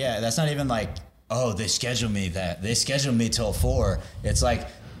even like. Oh, they scheduled me till 4. It's like,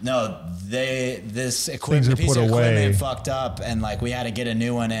 no, this equipment, piece of equipment fucked up, and like we had to get a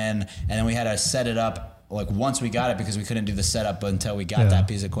new one in, and then we had to set it up like once we got it because we couldn't do the setup until we got that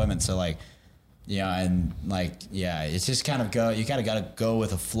piece of equipment. So like, and like, it's just kind of you kind of got to go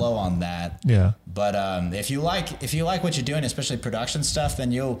with a flow on that. Yeah. But if you like what you're doing, especially production stuff,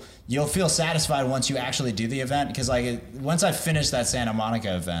 then you'll feel satisfied once you actually do the event. Because like once I finished that Santa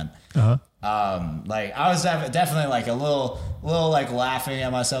Monica event, like I was definitely like a little like laughing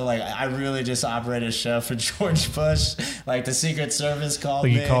at myself. Like I really just operated a show for George Bush. Like the Secret Service called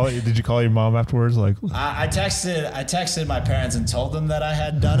me. Did you call your mom afterwards? Like I texted my parents and told them that I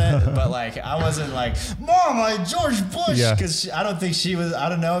had done it, but like I wasn't like, Mom, like George Bush, because I don't think she was. I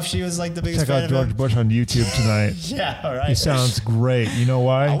don't know if she was like the biggest fan of him. Check out George Bush on YouTube tonight. Yeah, all right. He sounds great. You know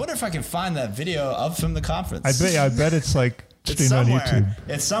why? I wonder if I can find that video from the conference. I bet it's like streamed on YouTube.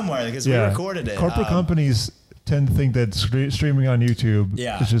 It's somewhere because we recorded it. Corporate companies tend to think that streaming on YouTube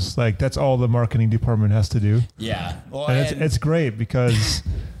is just like that's all the marketing department has to do. Yeah, well, and it's great because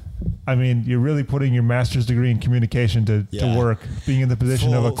I mean you're really putting your master's degree in communication to work, being in the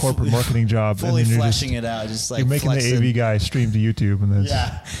position of a corporate marketing job, fully and then fleshing it out, just like you're making flexing. the AV guy stream to YouTube, and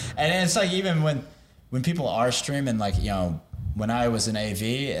and it's like even when people are streaming, like when I was in AV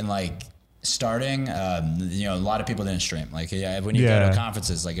and like starting, a lot of people didn't stream. Like when you go to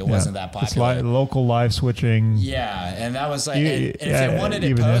conferences, like it wasn't that popular. It's local live switching. Yeah, and that was like, and if they wanted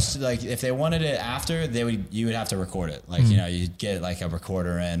it like if they wanted it after, you would have to record it. Like you'd get like a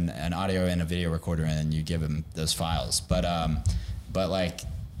recorder and an audio and a video recorder, and you give them those files. But like,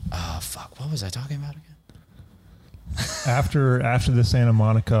 what was I talking about again? after the Santa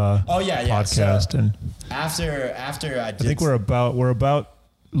Monica podcast, so and after I think we're about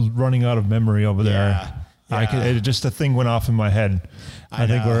running out of memory over there. Just a thing went off in my head. I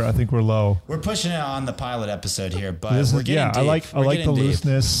think we're low. We're pushing it on the pilot episode here, but we're getting deep. I like the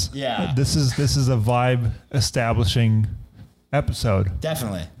looseness. Yeah, this is a vibe establishing episode.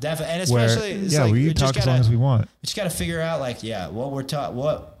 Definitely, and especially we can talk as long as we want. We just got to figure out like what we're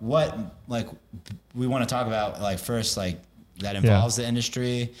what like we want to talk about like first, like that involves the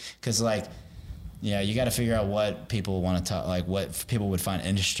industry, because like. Yeah, you got to figure out what people want to talk, like what people would find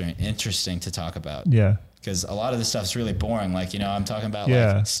interesting to talk about. Yeah. Because a lot of this stuff's really boring. Like, I'm talking about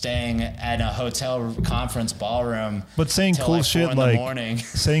like staying at a hotel conference ballroom. But saying cool like shit like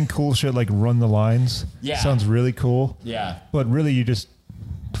saying cool shit like run the lines sounds really cool. Yeah. But really you just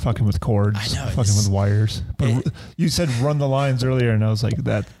fucking with cords, fucking with wires. But you said run the lines earlier, and I was like,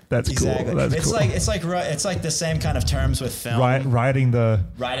 that's exactly cool. That's cool. It's like the same kind of terms with film. Riding the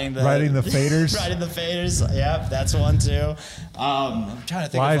faders. Riding the faders. Yep, that's one too. I'm trying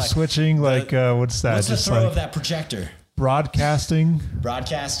to think. Live of switching, what's that? What's the throw of that projector? Broadcasting.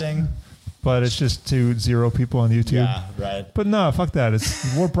 But it's just 0 people on YouTube. Yeah, right. But no, fuck that.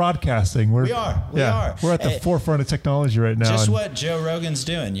 We're broadcasting. We are. We're at the forefront of technology right now. Just what Joe Rogan's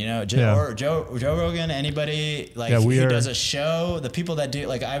doing, or Joe Rogan, anybody like who does a show. The people that do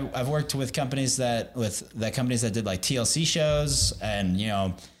like I've worked with companies that did like TLC shows, and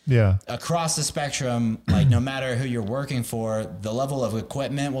across the spectrum, like no matter who you're working for, the level of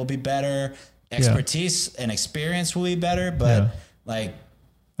equipment will be better, expertise and experience will be better, but like.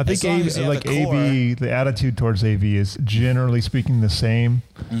 I think AV, the attitude towards AV is generally speaking the same.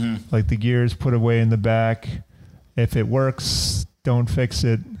 Mm-hmm. Like the gears put away in the back. If it works, don't fix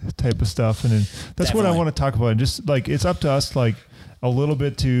it type of stuff. And that's what I want to talk about. And just like, it's up to us, like a little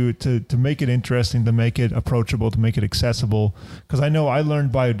bit to make it interesting, to make it approachable, to make it accessible. Cause I know I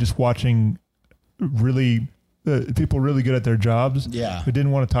learned by just watching people really good at their jobs. Yeah. Who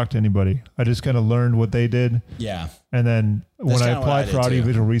didn't want to talk to anybody. I just kind of learned what they did. Yeah. And then when I applied for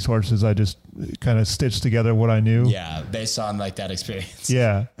audiovisual resources, I just kind of stitched together what I knew. Yeah. Based on like that experience.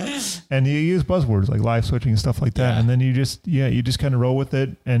 Yeah. And you use buzzwords like live switching and stuff like that. Yeah. And then you just kind of roll with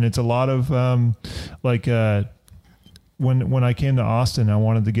it. And it's a lot of, when I came to Austin, I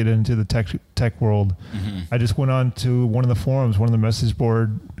wanted to get into the tech world. Mm-hmm. I just went on to one of the forums, one of the message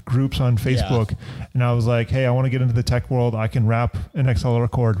board groups on Facebook, and I was like, hey, I want to get into the tech world. I can rap an XL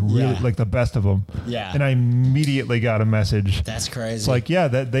record really like the best of them. Yeah. And I immediately got a message. That's crazy. It's like,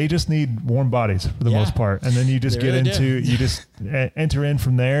 that they just need warm bodies for the most part. And then you just you just enter in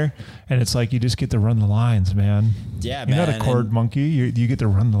from there, and it's like you just get to run the lines, man. Yeah, You're not a chord monkey. You get to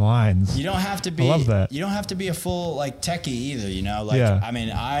run the lines. You don't have to be. I love that. You don't have to be a full like techie either. I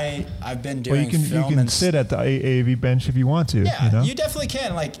mean, I've been doing. Well, you can sit at the AAV bench if you want to. Yeah, you definitely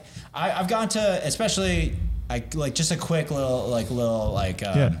can. Like I've gone to, especially like just a quick little what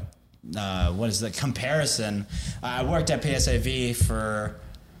is the comparison? I worked at PSAV for.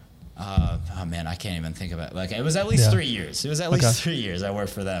 Oh man, I can't even think about it. Like it was at least 3 years. It was at least 3 years I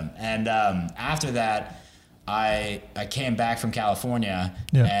worked for them, and after that, I came back from California,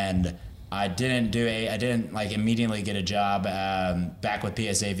 and I didn't like immediately get a job back with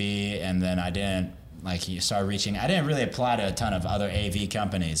PSAV, and then I didn't like start reaching. I didn't really apply to a ton of other AV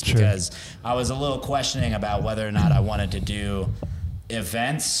companies because I was a little questioning about whether or not I wanted to do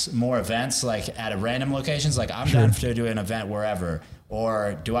more events like at random locations. Like I'm down to do an event wherever,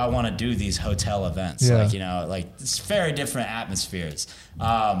 or do I want to do these hotel events? Like, you know, like it's very different atmospheres.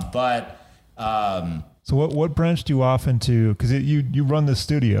 So what branch do you off into? Because you run the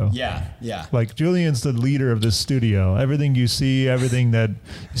studio. Yeah. Like Julian's the leader of this studio. Everything you see, everything that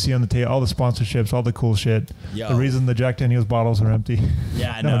you see on the table, all the sponsorships, all the cool shit. Yo. The reason the Jack Daniels bottles are empty.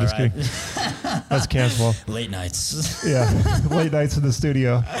 Yeah, I know, just right? kidding. That's cancelable. Late nights. Yeah, late nights in the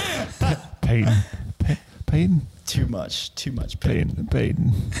studio. Peyton. Too much. Peyton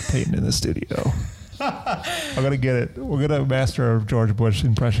in the studio. I'm gonna get it. We're gonna master our George Bush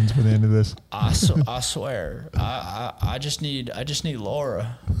impressions by the end of this. I swear. I just need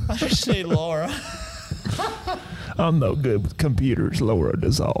Laura. I'm no good with computers. Laura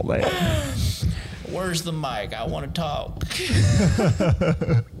does all that. Where's the mic? I want to talk.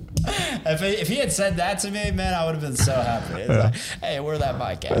 If he had said that to me, man, I would have been so happy. It's like, hey, where's that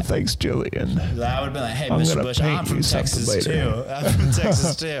mic at? Thanks, Julian. I would have been like, hey, Mr. Bush, I'm from Texas too. I'm from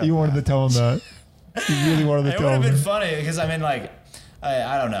Texas too. You wanted to tell him that. You really wanted to tell him. It would have been funny because I mean, like,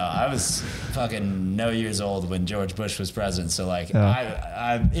 I don't know. I was fucking no years old when George Bush was president, so like,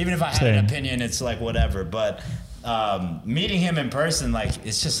 I even if I had an opinion, it's like whatever. But meeting him in person, like,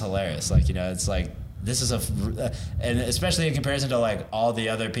 it's just hilarious. Like, you know, it's like this is and especially in comparison to like all the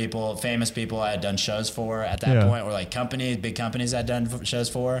other famous people I had done shows for at that point, or like big companies I'd done shows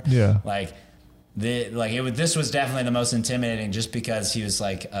for. Yeah, like. This was definitely the most intimidating just because he was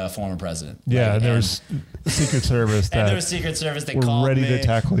like a former president. Yeah, there was Secret Service that and there was Secret Service that were called ready to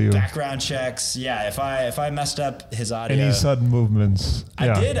tackle you. Background checks. Yeah, if I messed up his audio, any sudden movements.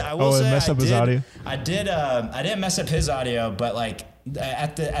 I did. I will say messed up his audio. I did. I didn't mess up his audio, but like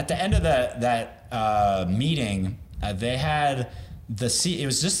at the end of that meeting, they had it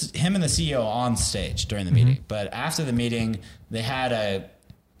was just him and the CEO on stage during the meeting. But after the meeting, they had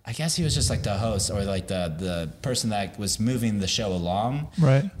I guess he was just like the host or like the person that was moving the show along.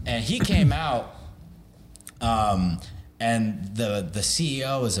 Right. And he came out, and the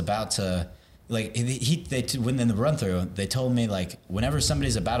CEO was about to, like, when in the run through, they told me like whenever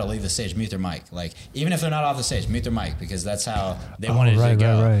somebody's about to leave the stage, mute their mic. Like even if they're not off the stage, mute their mic because that's how they wanted it to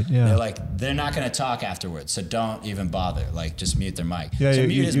go. Right, yeah. They're like they're not going to talk afterwards, so don't even bother. Like just mute their mic. Yeah, so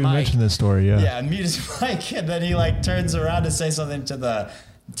you mentioned this story. Yeah. Yeah, mute his mic, and then he like turns around to say something to the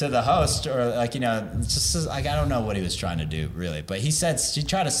host, or like, you know, it's just like I don't know what he was trying to do really, but he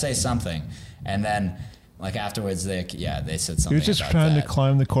tried to say something, and then like afterwards they said something. He was just trying to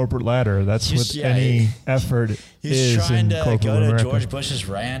climb the corporate ladder. That's what any effort is. He's trying to go to America. George Bush's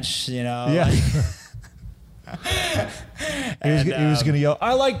ranch, you know. Yeah. He was going to yell,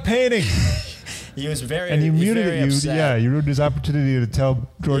 "I like painting." He was very and you muted it. Upset. You ruined his opportunity to tell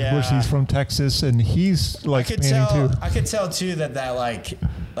George Bush he's from Texas and he's like painting too. I could tell too that like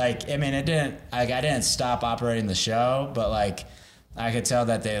I mean I didn't stop operating the show, but like I could tell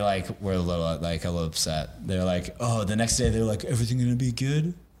that they like were a little upset. They're like, oh, the next day they're like, everything gonna be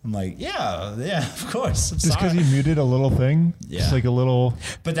good? I'm like, yeah, of course. Just because you muted a little thing, just like a little.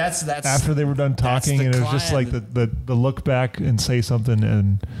 But that's after they were done talking, and it was just like the look back and say something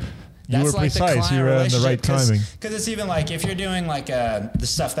and. You were precise. You were in the right timing. Because it's even like if you're doing like the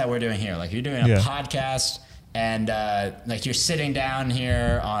stuff that we're doing here, like you're doing a podcast and like you're sitting down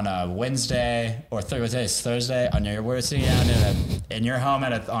here on a Wednesday or Thursday on we're sitting down in your home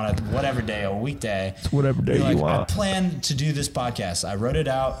on a whatever day, a weekday. It's whatever day you want. I plan to do this podcast. I wrote it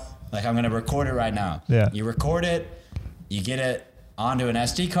out. Like I'm going to record it right now. Yeah. You record it. You get it onto an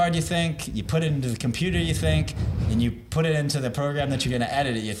SD card, you think, you put it into the computer, you think, and you put it into the program that you're going to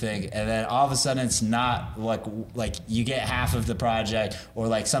edit it, you think, and then all of a sudden it's not like you get half of the project, or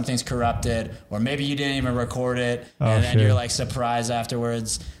like something's corrupted, or maybe you didn't even record it, and then you're like surprised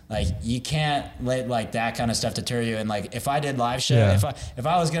afterwards. Like you can't let like that kind of stuff deter you. And like if I did live show, if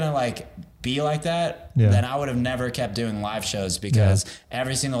I was gonna like be like that, then I would have never kept doing live shows, because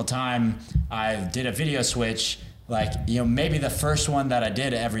every single time I did a video switch, like, you know, maybe the first one that I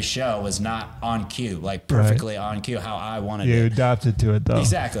did every show was not on cue, like perfectly on cue how I wanted it. You adapted to it though.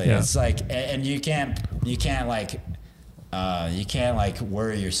 Exactly. Yeah. It's like, and you can't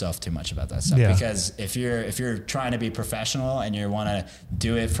worry yourself too much about that stuff, because if you're trying to be professional and you want to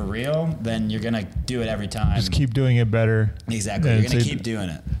do it for real, then you're going to do it every time. Just keep doing it better. Exactly. You're going to keep doing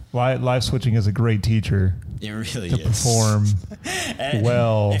it. Live switching is a great teacher. It really to perform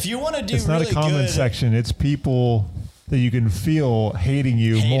well. If you want to do it's not really a comment good, section. It's people that you can feel hating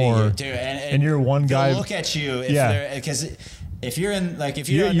you more. Dude, and you're one guy. Look at you because if you're in if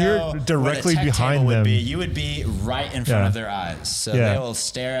you don't know directly where the tech behind table them, would be, you would be right in front of their eyes. So they will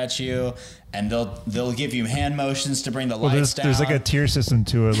stare at you. And they'll give you hand motions to bring the lights down. There's like a tier system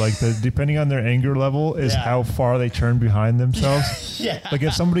to it. Like depending on their anger level is how far they turn behind themselves. Like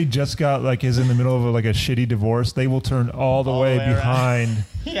if somebody just got is in the middle of a shitty divorce, they will turn all the way behind.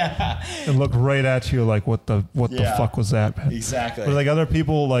 And look right at you like what the fuck was that, man? Exactly. But other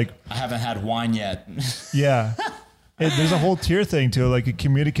people I haven't had wine yet. There's a whole tier thing to it,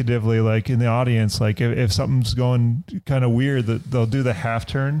 communicatively, in the audience, if something's going kind of weird, they'll do the half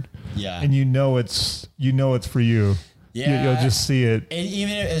turn, and it's for you. You'll just see it. And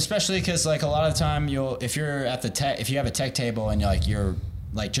even especially because a lot of the time if you have a tech table and you're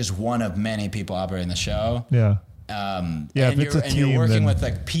just one of many people operating the show. And you're working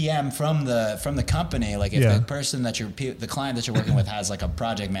with PM from the company, if the person the client that you're working with has a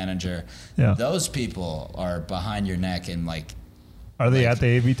project manager, those people are behind your neck and are they at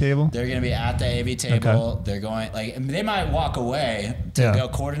the AV table? They're going to be at the AV table. Okay. They're going they might walk away to go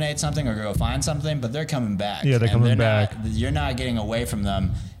coordinate something or go find something, but they're coming back. Yeah, they're coming back. You're not getting away from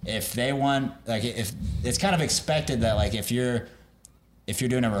them. If they want if it's kind of expected that if you're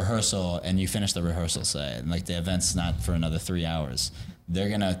doing a rehearsal and you finish the rehearsal, say, and the event's not for another 3 hours, they're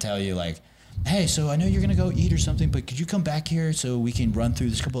going to tell you hey, so I know you're going to go eat or something, but could you come back here so we can run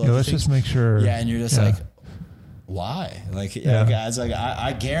through this couple of let's things? Just make sure. Yeah. And you're just why? Guys,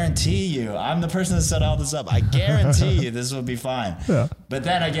 I guarantee you, I'm the person that set all this up. I guarantee you this will be fine. Yeah. But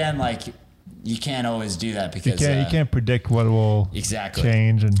then again, you can't always do that because you can't predict what will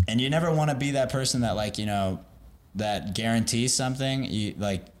change. And you never want to be that person that that guarantees something.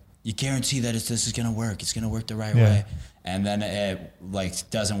 You guarantee that this is gonna work. It's gonna work the right way, and then it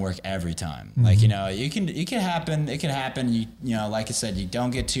doesn't work every time. Mm-hmm. It can happen. It can happen. You like I said, you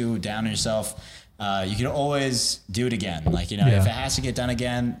don't get too down on yourself. You can always do it again. If it has to get done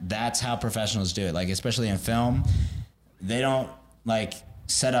again, that's how professionals do it. Especially in film, they don't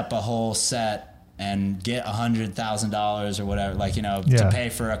set up a whole set and get $100,000 or whatever, to pay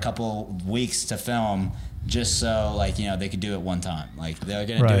for a couple weeks to film. Just so they could do it one time. They're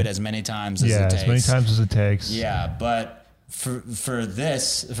gonna do it as many times as it takes. as many times as it takes. Yeah, but for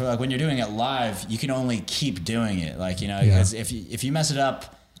this, when you're doing it live, you can only keep doing it. Because if you mess it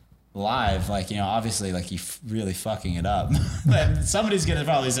up live, obviously you really fucking it up. Somebody's gonna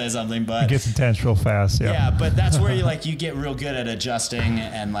probably say something, but it gets intense real fast. Yeah, but that's where you get real good at adjusting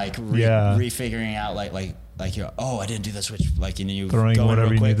and refiguring out I didn't do the switch. You throwing go whatever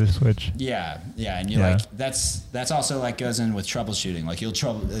real quick. You need to switch. Yeah, and you that's also goes in with troubleshooting.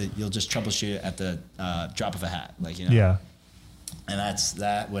 You'll just troubleshoot at the drop of a hat. Yeah. And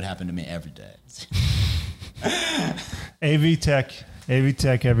that would happen to me every day. AV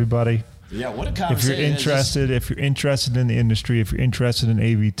Tech, everybody. Yeah, what a conversation! If you're interested in the industry, if you're interested in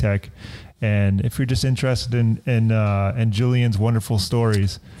AV Tech, and if you're just interested in Julian's wonderful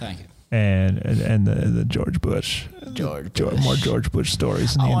stories. Thank you. And the George Bush. More George Bush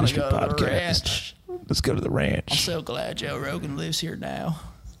stories in the industry podcast. Let's go to the ranch. I'm so glad Joe Rogan lives here now.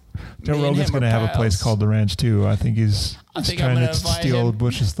 Joe Rogan's going to have a place called the Ranch too. I think he's trying to steal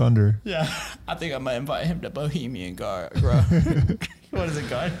Bush's thunder. Yeah, I think I might invite him to Bohemian Grove. What is it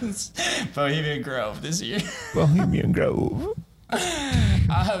called? Bohemian Grove this year. Bohemian Grove.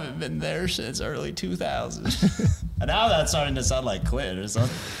 I haven't been there since early 2000s. And now that's starting to sound like Clinton or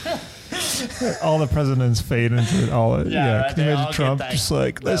something. All the presidents fade into it. All Can you imagine Trump just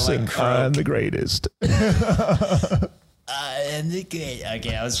listen, I'm the greatest. I am the great.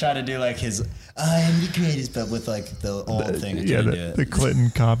 Okay, I was trying to do his I am the greatest, but with the old thing. The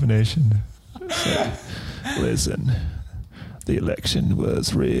Clinton combination. Listen, the election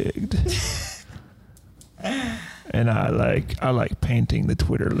was rigged. And I like painting the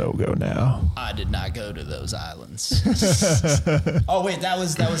Twitter logo now. I did not go to those islands. Oh wait, that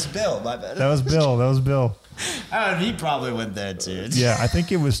was Bill. My bad. That was Bill. He probably went there too. Yeah, I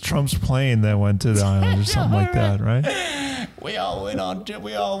think it was Trump's plane that went to the island or something like that, right? We all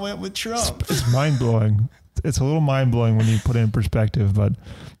went with Trump. It's mind blowing. It's a little mind blowing when you put it in perspective, but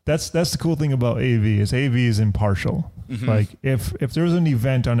that's the cool thing about AV is impartial. Mm-hmm. If there was an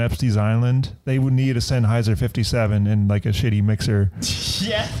event on Epstein's Island, they would need a Sennheiser 57 and a shitty mixer.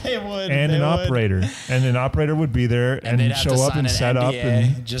 Yeah, they would. And operator. And an operator would be there and show up and set up.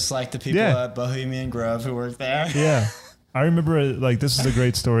 And just like the people at Bohemian Grove who work there. Yeah. I remember this is a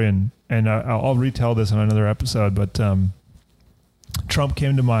great story and I'll retell this on another episode, but Trump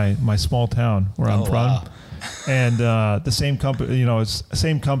came to my small town where I'm from. Wow. and the same company, it's the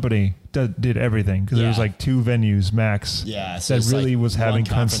same company did everything because there was like 2 venues max. Yeah, so that really like was having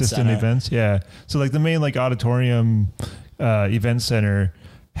consistent events. Yeah, so like the main like auditorium event center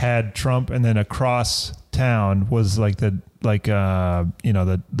had Trump, and then across town was like the DAFL,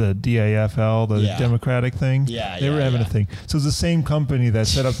 the Democratic thing. Yeah, they were having a thing. So it's the same company that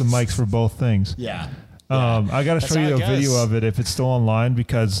set up the mics for both things. Yeah. I got to show you a video of it if it's still online,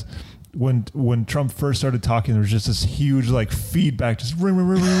 because when Trump first started talking, there was just this huge like feedback, just ring, ring,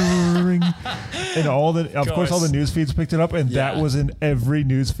 ring, ring, ring, and of course all the news feeds picked it up, and that was in every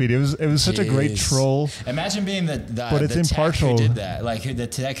news feed. It was such a great troll. Imagine being the but it's impartial. Tech who did that, like the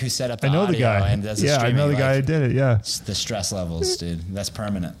tech who set up the I know the guy. and does the I know the guy who did it. Yeah, the stress levels, dude. That's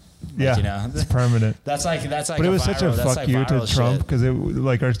permanent. Yeah, it's permanent. That's like. But it was such a fuck you to Trump, because it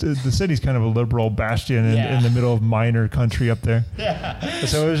like the city's kind of a liberal bastion in the middle of minor country up there. Yeah.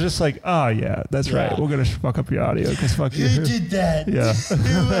 So it was just like, that's right. We're gonna fuck up your audio because fuck you. Who did that? Yeah.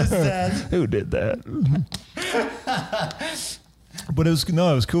 Who was that? Who did that? But it was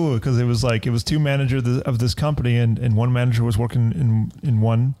cool because it was 2 managers of this company, and one manager was working in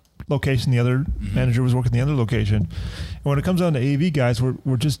one location, the other manager was working the other location. And when it comes down to AV guys,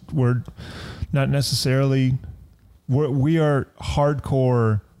 we're not necessarily, we are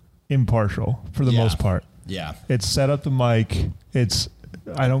hardcore impartial for the most part. Yeah. It's set up the mic.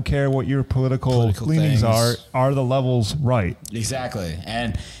 I don't care what your political leanings are the levels right? Exactly.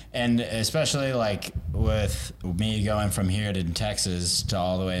 And especially like with me going from here to Texas to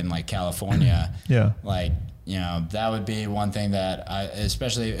all the way in like California. Yeah. Like, that would be one thing that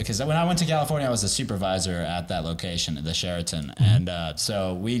especially because when I went to California, I was a supervisor at that location at the Sheraton. And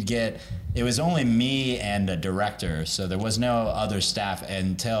so it was only me and a director. So there was no other staff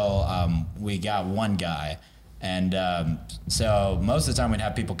until we got one guy. And so most of the time we'd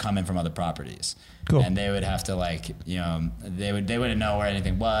have people come in from other properties. Cool. And they would have to they wouldn't know where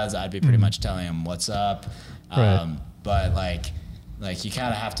anything was. I'd be pretty much telling them what's up. Right. But like you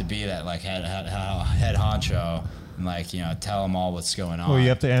kind of have to be that like head honcho and tell them all what's going on. Well, you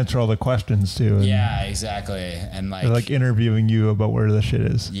have to answer all the questions too. Yeah, exactly. And they're like interviewing you about where the shit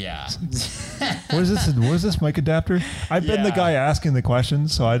is. Yeah. What is this mic adapter? I've been the guy asking the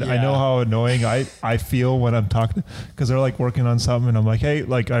questions, so I know how annoying I feel when I'm talking, because they're like working on something and I'm like, hey,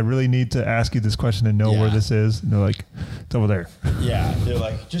 like I really need to ask you this question and know where this is. And they're like, it's over there. Yeah. They're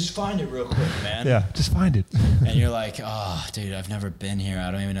like, just find it real quick, man. Yeah, just find it. And you're like, oh, dude, I've never been here. I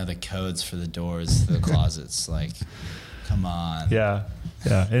don't even know the codes for the doors, the closets. Like, come on. Yeah.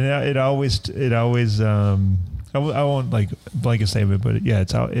 And it always I won't like blanket statement, but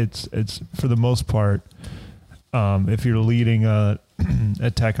it's for the most part, if you're leading a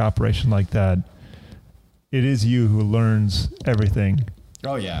tech operation like that, it is you who learns everything.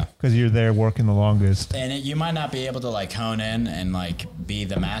 Oh yeah, because you're there working the longest, and you might not be able to like hone in and like be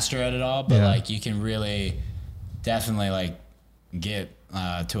the master at it all, but like you can really definitely like get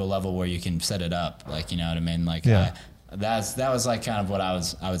to a level where you can set it up, like, you know what I mean, like that was like kind of what I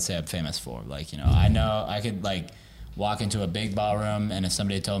would say I'm famous for. Like, I know I could like walk into a big ballroom, and if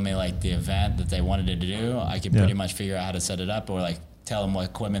somebody told me like the event that they wanted to do, I could pretty much figure out how to set it up, or like tell them what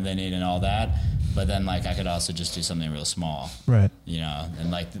equipment they need and all that. But then like I could also just do something real small, right? And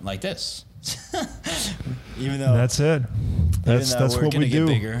like this. Even though that's it. That's what we do.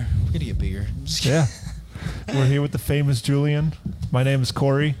 We're gonna get bigger. Yeah. We're here with the famous Julian. My name is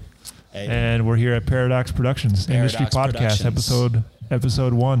Corey. Hey. And we're here at Paradox Productions, Industry Podcast,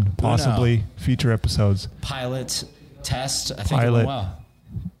 episode 1, possibly future episodes. Pilot test, I think it went well.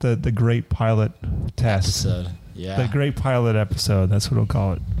 The great pilot test. Episode, yeah. The great pilot episode, that's what we'll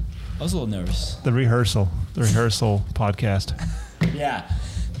call it. I was a little nervous. The rehearsal podcast. Yeah.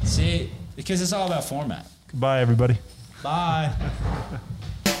 See, because it's all about format. Goodbye, everybody. Bye.